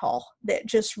coaching call that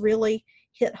just really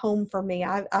hit home for me.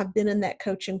 I've been in that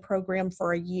coaching program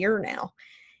for a year now,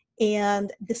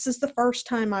 and this is the first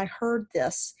time I heard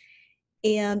this.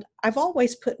 And I've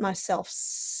always put myself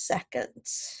second.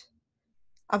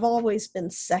 I've always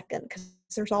been second, because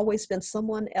there's always been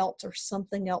someone else or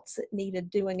something else that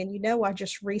needed doing. And I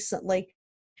just recently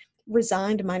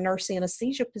resigned my nurse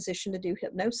anesthesia position to do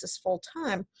hypnosis full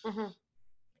time. Mm-hmm.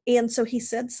 And so he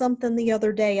said something the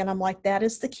other day, and I'm like, that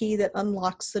is the key that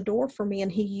unlocks the door for me.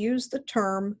 And he used the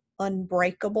term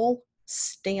unbreakable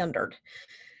standard.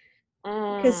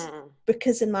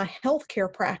 Because in my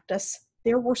healthcare practice,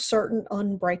 there were certain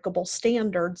unbreakable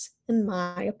standards, in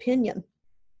my opinion,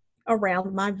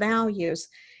 around my values.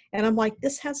 And I'm like,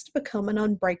 this has to become an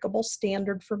unbreakable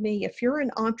standard for me. If you're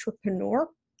an entrepreneur,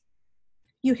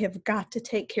 you have got to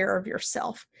take care of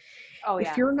yourself. Oh, If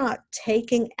yeah. you're not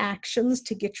taking actions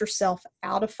to get yourself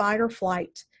out of fight or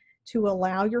flight, to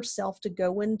allow yourself to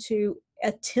go into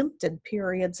attempted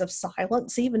periods of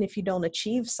silence, even if you don't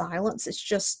achieve silence, it's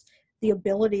just the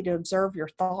ability to observe your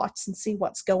thoughts and see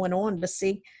what's going on, to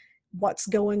see what's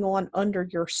going on under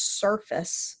your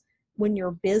surface when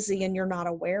you're busy and you're not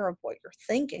aware of what you're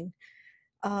thinking.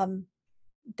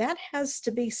 That has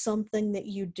to be something that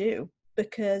you do,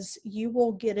 because you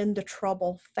will get into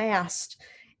trouble fast,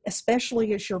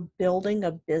 especially as you're building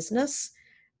a business,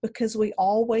 because we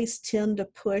always tend to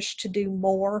push to do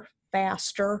more,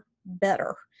 faster,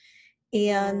 better.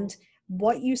 And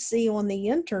what you see on the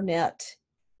internet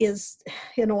is,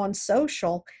 on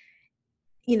social,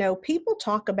 people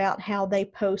talk about how they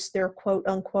post their quote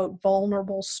unquote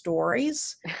vulnerable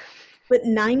stories, but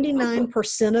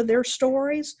 99% of their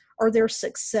stories are their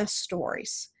success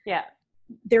stories. Yeah.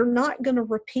 They're not going to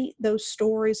repeat those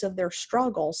stories of their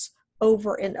struggles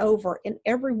over and over. And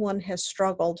everyone has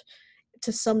struggled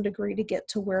to some degree to get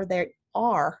to where they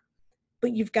are.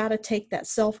 But you've got to take that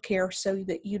self-care so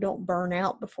that you don't burn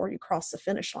out before you cross the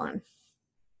finish line.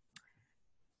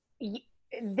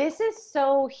 This is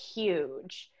so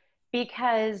huge,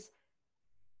 because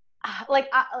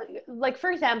like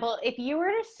for example, if you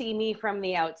were to see me from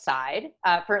the outside,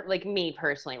 for like me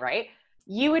personally, right,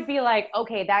 you would be like,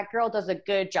 okay, that girl does a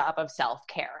good job of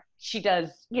self-care. She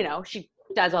does, she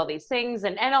does all these things.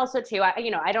 And also too,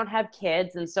 I don't have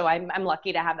kids. And so I'm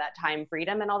lucky to have that time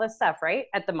freedom and all this stuff, right,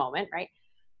 at the moment, right?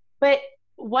 But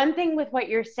one thing with what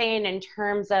you're saying in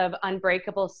terms of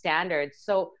unbreakable standards.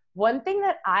 So one thing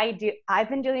that I've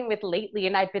been dealing with lately,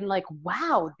 and I've been like,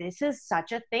 wow, this is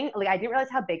such a thing. Like, I didn't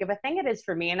realize how big of a thing it is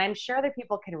for me. And I'm sure other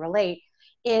people can relate,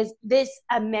 is this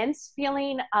immense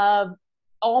feeling of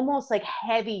almost like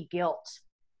heavy guilt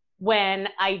when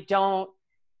I don't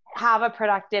have a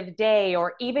productive day,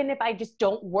 or even if I just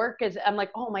don't work, as I'm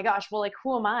like, oh my gosh, well, like,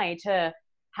 who am I to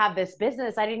have this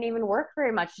business? I didn't even work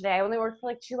very much today. I only worked for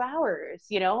like 2 hours,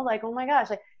 like, oh my gosh,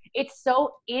 like, it's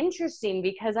so interesting,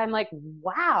 because I'm like,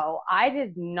 wow, I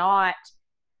would not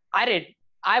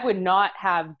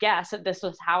have guessed that this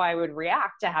was how I would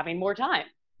react to having more time,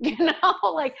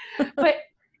 like, but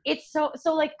it's so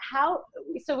like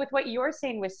so with what you're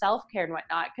saying with self-care and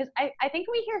whatnot, because I think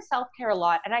we hear self-care a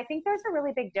lot, and I think there's a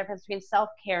really big difference between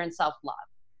self-care and self-love,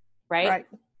 right?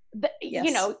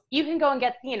 Yes. You can go and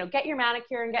get your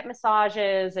manicure and get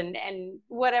massages and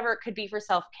whatever it could be for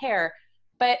self-care,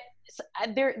 but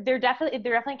there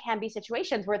definitely can be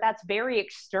situations where that's very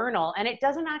external and it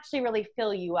doesn't actually really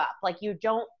fill you up. Like, you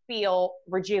don't feel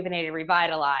rejuvenated,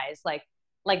 revitalized, like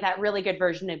that really good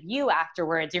version of you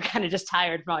afterwards. You're kind of just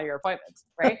tired from all your appointments,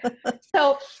 right?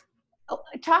 So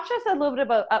talk to us a little bit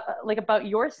about about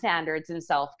your standards in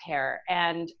self-care,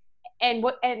 and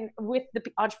with the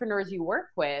entrepreneurs you work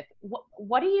with,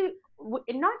 what do you,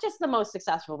 not just the most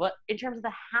successful, but in terms of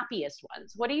the happiest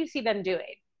ones, what do you see them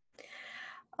doing?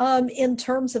 In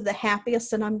terms of the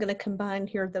happiest, and I'm going to combine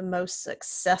here the most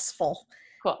successful,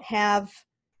 Cool. have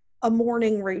a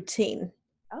morning routine.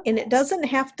 Okay. And it doesn't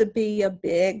have to be a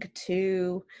big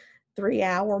 2-3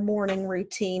 hour morning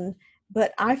routine,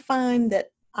 but I find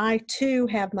that I too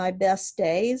have my best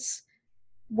days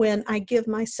when I give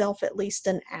myself at least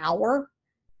an hour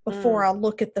before I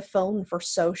look at the phone for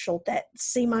social.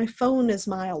 See, my phone is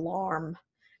my alarm.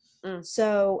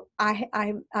 So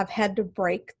I've had to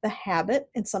break the habit,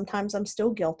 and sometimes I'm still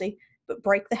guilty, but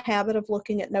break the habit of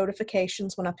looking at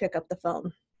notifications when I pick up the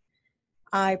phone.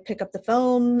 I pick up the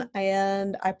phone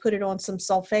and I put it on some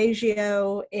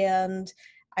solfeggio and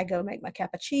I go make my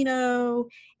cappuccino,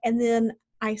 and then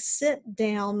I sit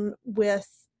down with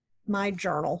my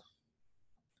journal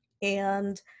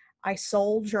and I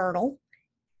soul journal,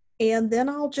 and then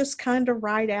I'll just kind of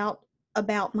write out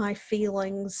about my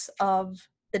feelings of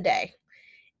the day.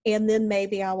 And then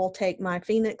maybe I will take my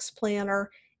Phoenix planner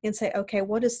and say, okay,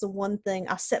 what is the one thing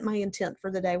I set my intent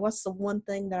for the day? What's the one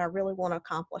thing that I really want to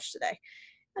accomplish today?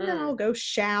 And then I'll go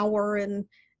shower and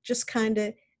just kind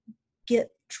of get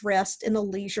dressed in a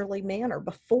leisurely manner.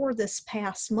 Before this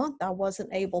past month, I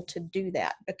wasn't able to do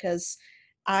that because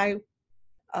I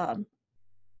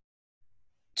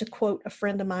to quote a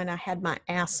friend of mine, I had my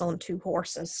ass on two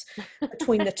horses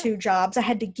between the two jobs. I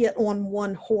had to get on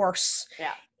one horse.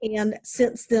 Yeah. And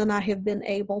since then, I have been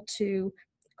able to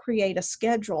create a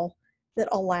schedule that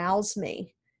allows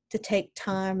me to take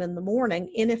time in the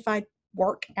morning. And if I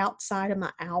work outside of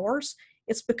my hours,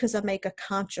 it's because I make a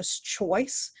conscious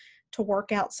choice to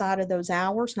work outside of those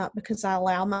hours, not because I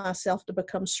allow myself to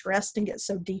become stressed and get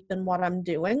so deep in what I'm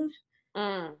doing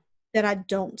that I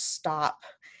don't stop.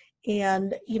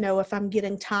 And, if I'm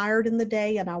getting tired in the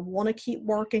day and I want to keep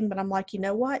working, but I'm like, you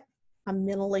know what? I'm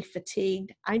mentally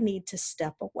fatigued. I need to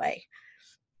step away.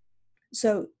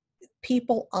 So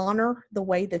people honor the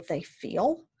way that they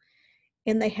feel,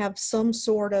 and they have some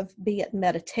sort of, be it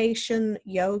meditation,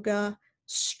 yoga,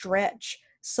 stretch,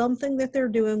 something that they're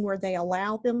doing where they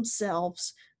allow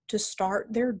themselves to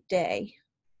start their day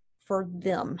for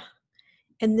them,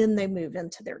 and then they move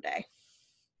into their day.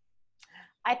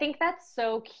 I think that's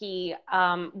so key.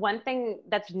 One thing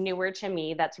that's newer to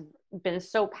me that's been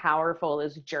so powerful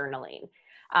is journaling.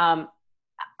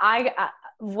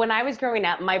 When I was growing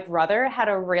up, my brother had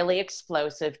a really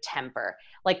explosive temper.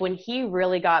 Like when he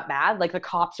really got mad, like the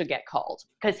cops would get called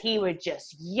because he would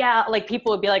just yell. Like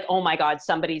people would be like, oh my God,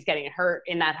 somebody's getting hurt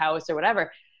in that house or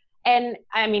whatever. And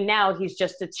I mean, now he's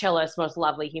just the chillest, most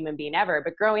lovely human being ever.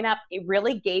 But growing up, it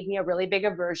really gave me a really big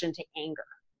aversion to anger.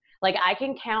 Like I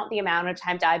can count the amount of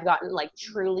times I've gotten like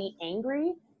truly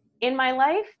angry in my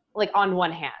life, like on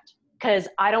one hand, because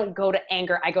I don't go to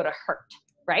anger, I go to hurt,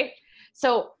 right?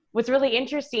 So what's really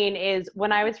interesting is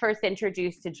when I was first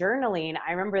introduced to journaling,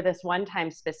 I remember this one time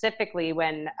specifically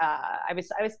when I was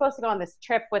supposed to go on this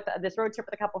road trip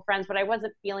with a couple of friends, but I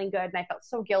wasn't feeling good and I felt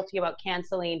so guilty about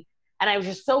canceling. And I was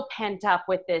just so pent up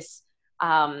with this,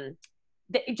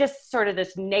 just sort of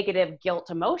this negative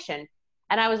guilt emotion.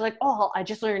 And I was like, oh, I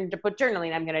just learned to put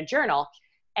journaling. I'm going to journal.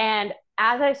 And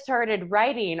as I started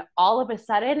writing, all of a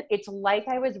sudden, it's like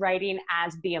I was writing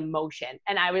as the emotion.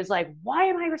 And I was like, why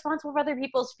am I responsible for other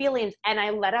people's feelings? And I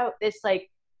let out this like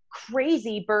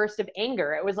crazy burst of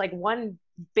anger. It was like one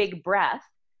big breath.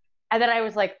 And then I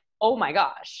was like, oh my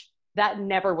gosh, that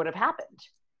never would have happened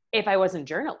if I wasn't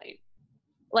journaling.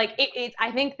 Like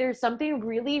I think there's something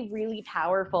really, really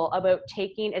powerful about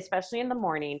taking, especially in the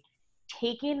morning,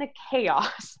 taking the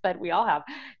chaos that we all have,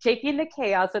 taking the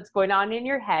chaos that's going on in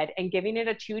your head and giving it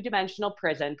a two-dimensional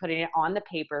prison, putting it on the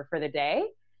paper for the day.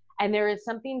 And there is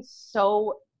something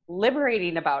so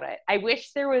liberating about it. I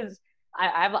wish there was,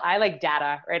 I like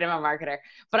data, right? I'm a marketer,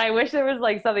 but I wish there was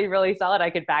like something really solid I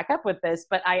could back up with this,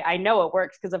 but I know it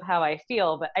works because of how I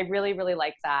feel, but I really, really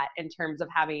like that in terms of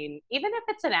having, even if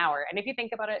it's an hour, and if you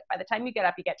think about it, by the time you get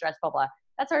up, you get dressed, blah, blah,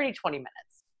 that's already 20 minutes.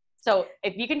 So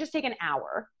if you can just take an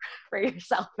hour for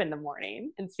yourself in the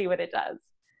morning and see what it does.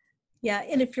 Yeah.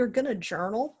 And if you're going to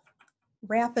journal,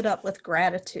 wrap it up with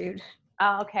gratitude.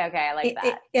 Oh, okay. I like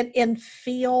that. And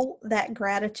feel that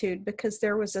gratitude, because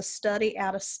there was a study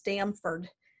out of Stanford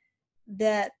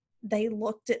that they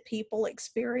looked at people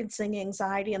experiencing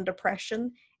anxiety and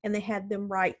depression, and they had them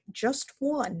write just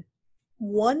one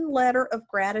letter of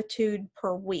gratitude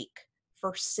per week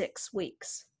for 6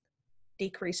 weeks.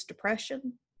 Decreased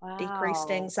depression, Wow.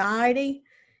 Decreased anxiety,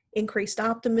 increased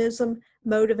optimism,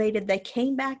 motivated. They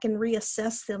came back and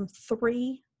reassessed them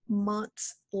 3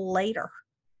 months later,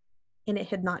 and it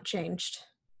had not changed.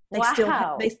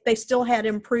 They still had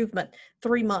improvement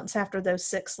 3 months after those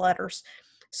 6 letters.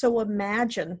 So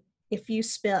imagine if you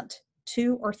spent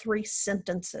 2 or 3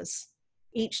 sentences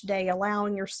each day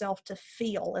allowing yourself to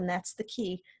feel, and that's the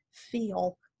key,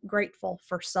 feel grateful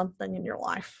for something in your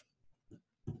life.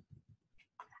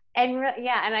 And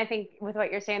and I think with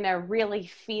what you're saying there, really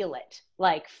feel it,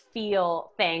 like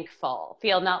feel thankful,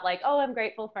 feel not like, oh, I'm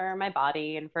grateful for my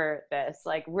body and for this,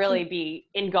 like really be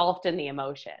engulfed in the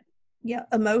emotion. Yeah.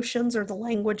 Emotions are the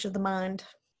language of the mind.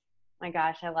 My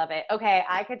gosh, I love it. Okay.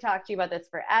 I could talk to you about this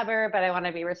forever, but I want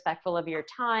to be respectful of your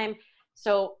time.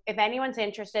 So if anyone's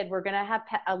interested, we're going to have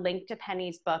a link to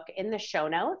Penny's book in the show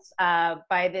notes.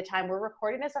 By the time we're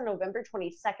recording this on November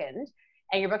 22nd,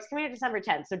 and your book's coming out December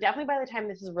 10th. So definitely by the time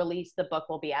this is released, the book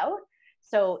will be out.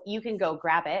 So you can go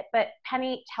grab it. But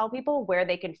Penny, tell people where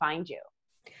they can find you.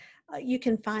 You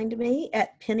can find me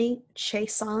at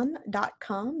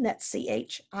pennychiasson.com. That's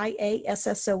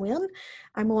CHIASSON.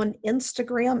 I'm on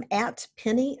Instagram at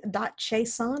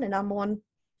penny.chiasson, and I'm on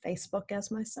Facebook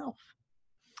as myself.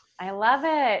 I love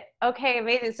it. Okay,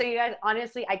 amazing. So you guys,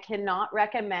 honestly, I cannot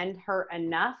recommend her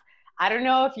enough. I don't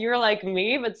know if you're like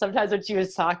me, but sometimes when she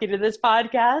was talking to this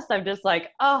podcast, I'm just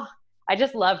like, oh, I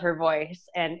just love her voice,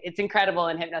 and it's incredible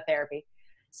in hypnotherapy.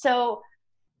 So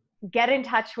get in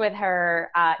touch with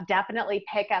her. Definitely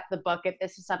pick up the book if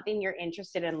this is something you're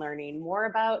interested in learning more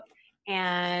about.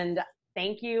 And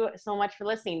thank you so much for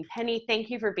listening. Penny, thank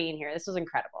you for being here. This was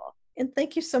incredible. And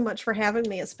thank you so much for having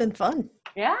me. It's been fun.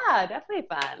 Yeah, definitely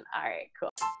fun. All right, cool.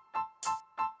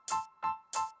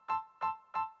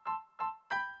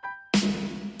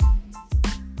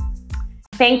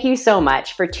 Thank you so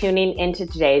much for tuning into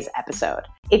today's episode.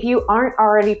 If you aren't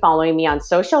already following me on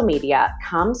social media,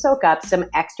 come soak up some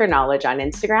extra knowledge on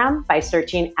Instagram by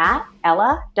searching at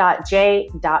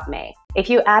ella.j.may. If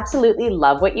you absolutely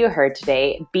love what you heard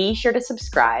today, be sure to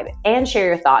subscribe and share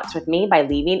your thoughts with me by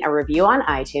leaving a review on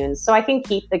iTunes so I can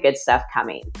keep the good stuff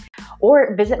coming.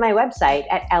 Or visit my website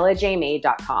at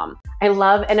ellajmay.com. I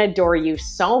love and adore you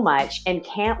so much and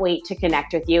can't wait to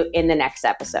connect with you in the next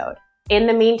episode. In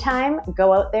the meantime,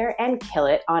 go out there and kill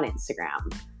it on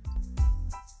Instagram.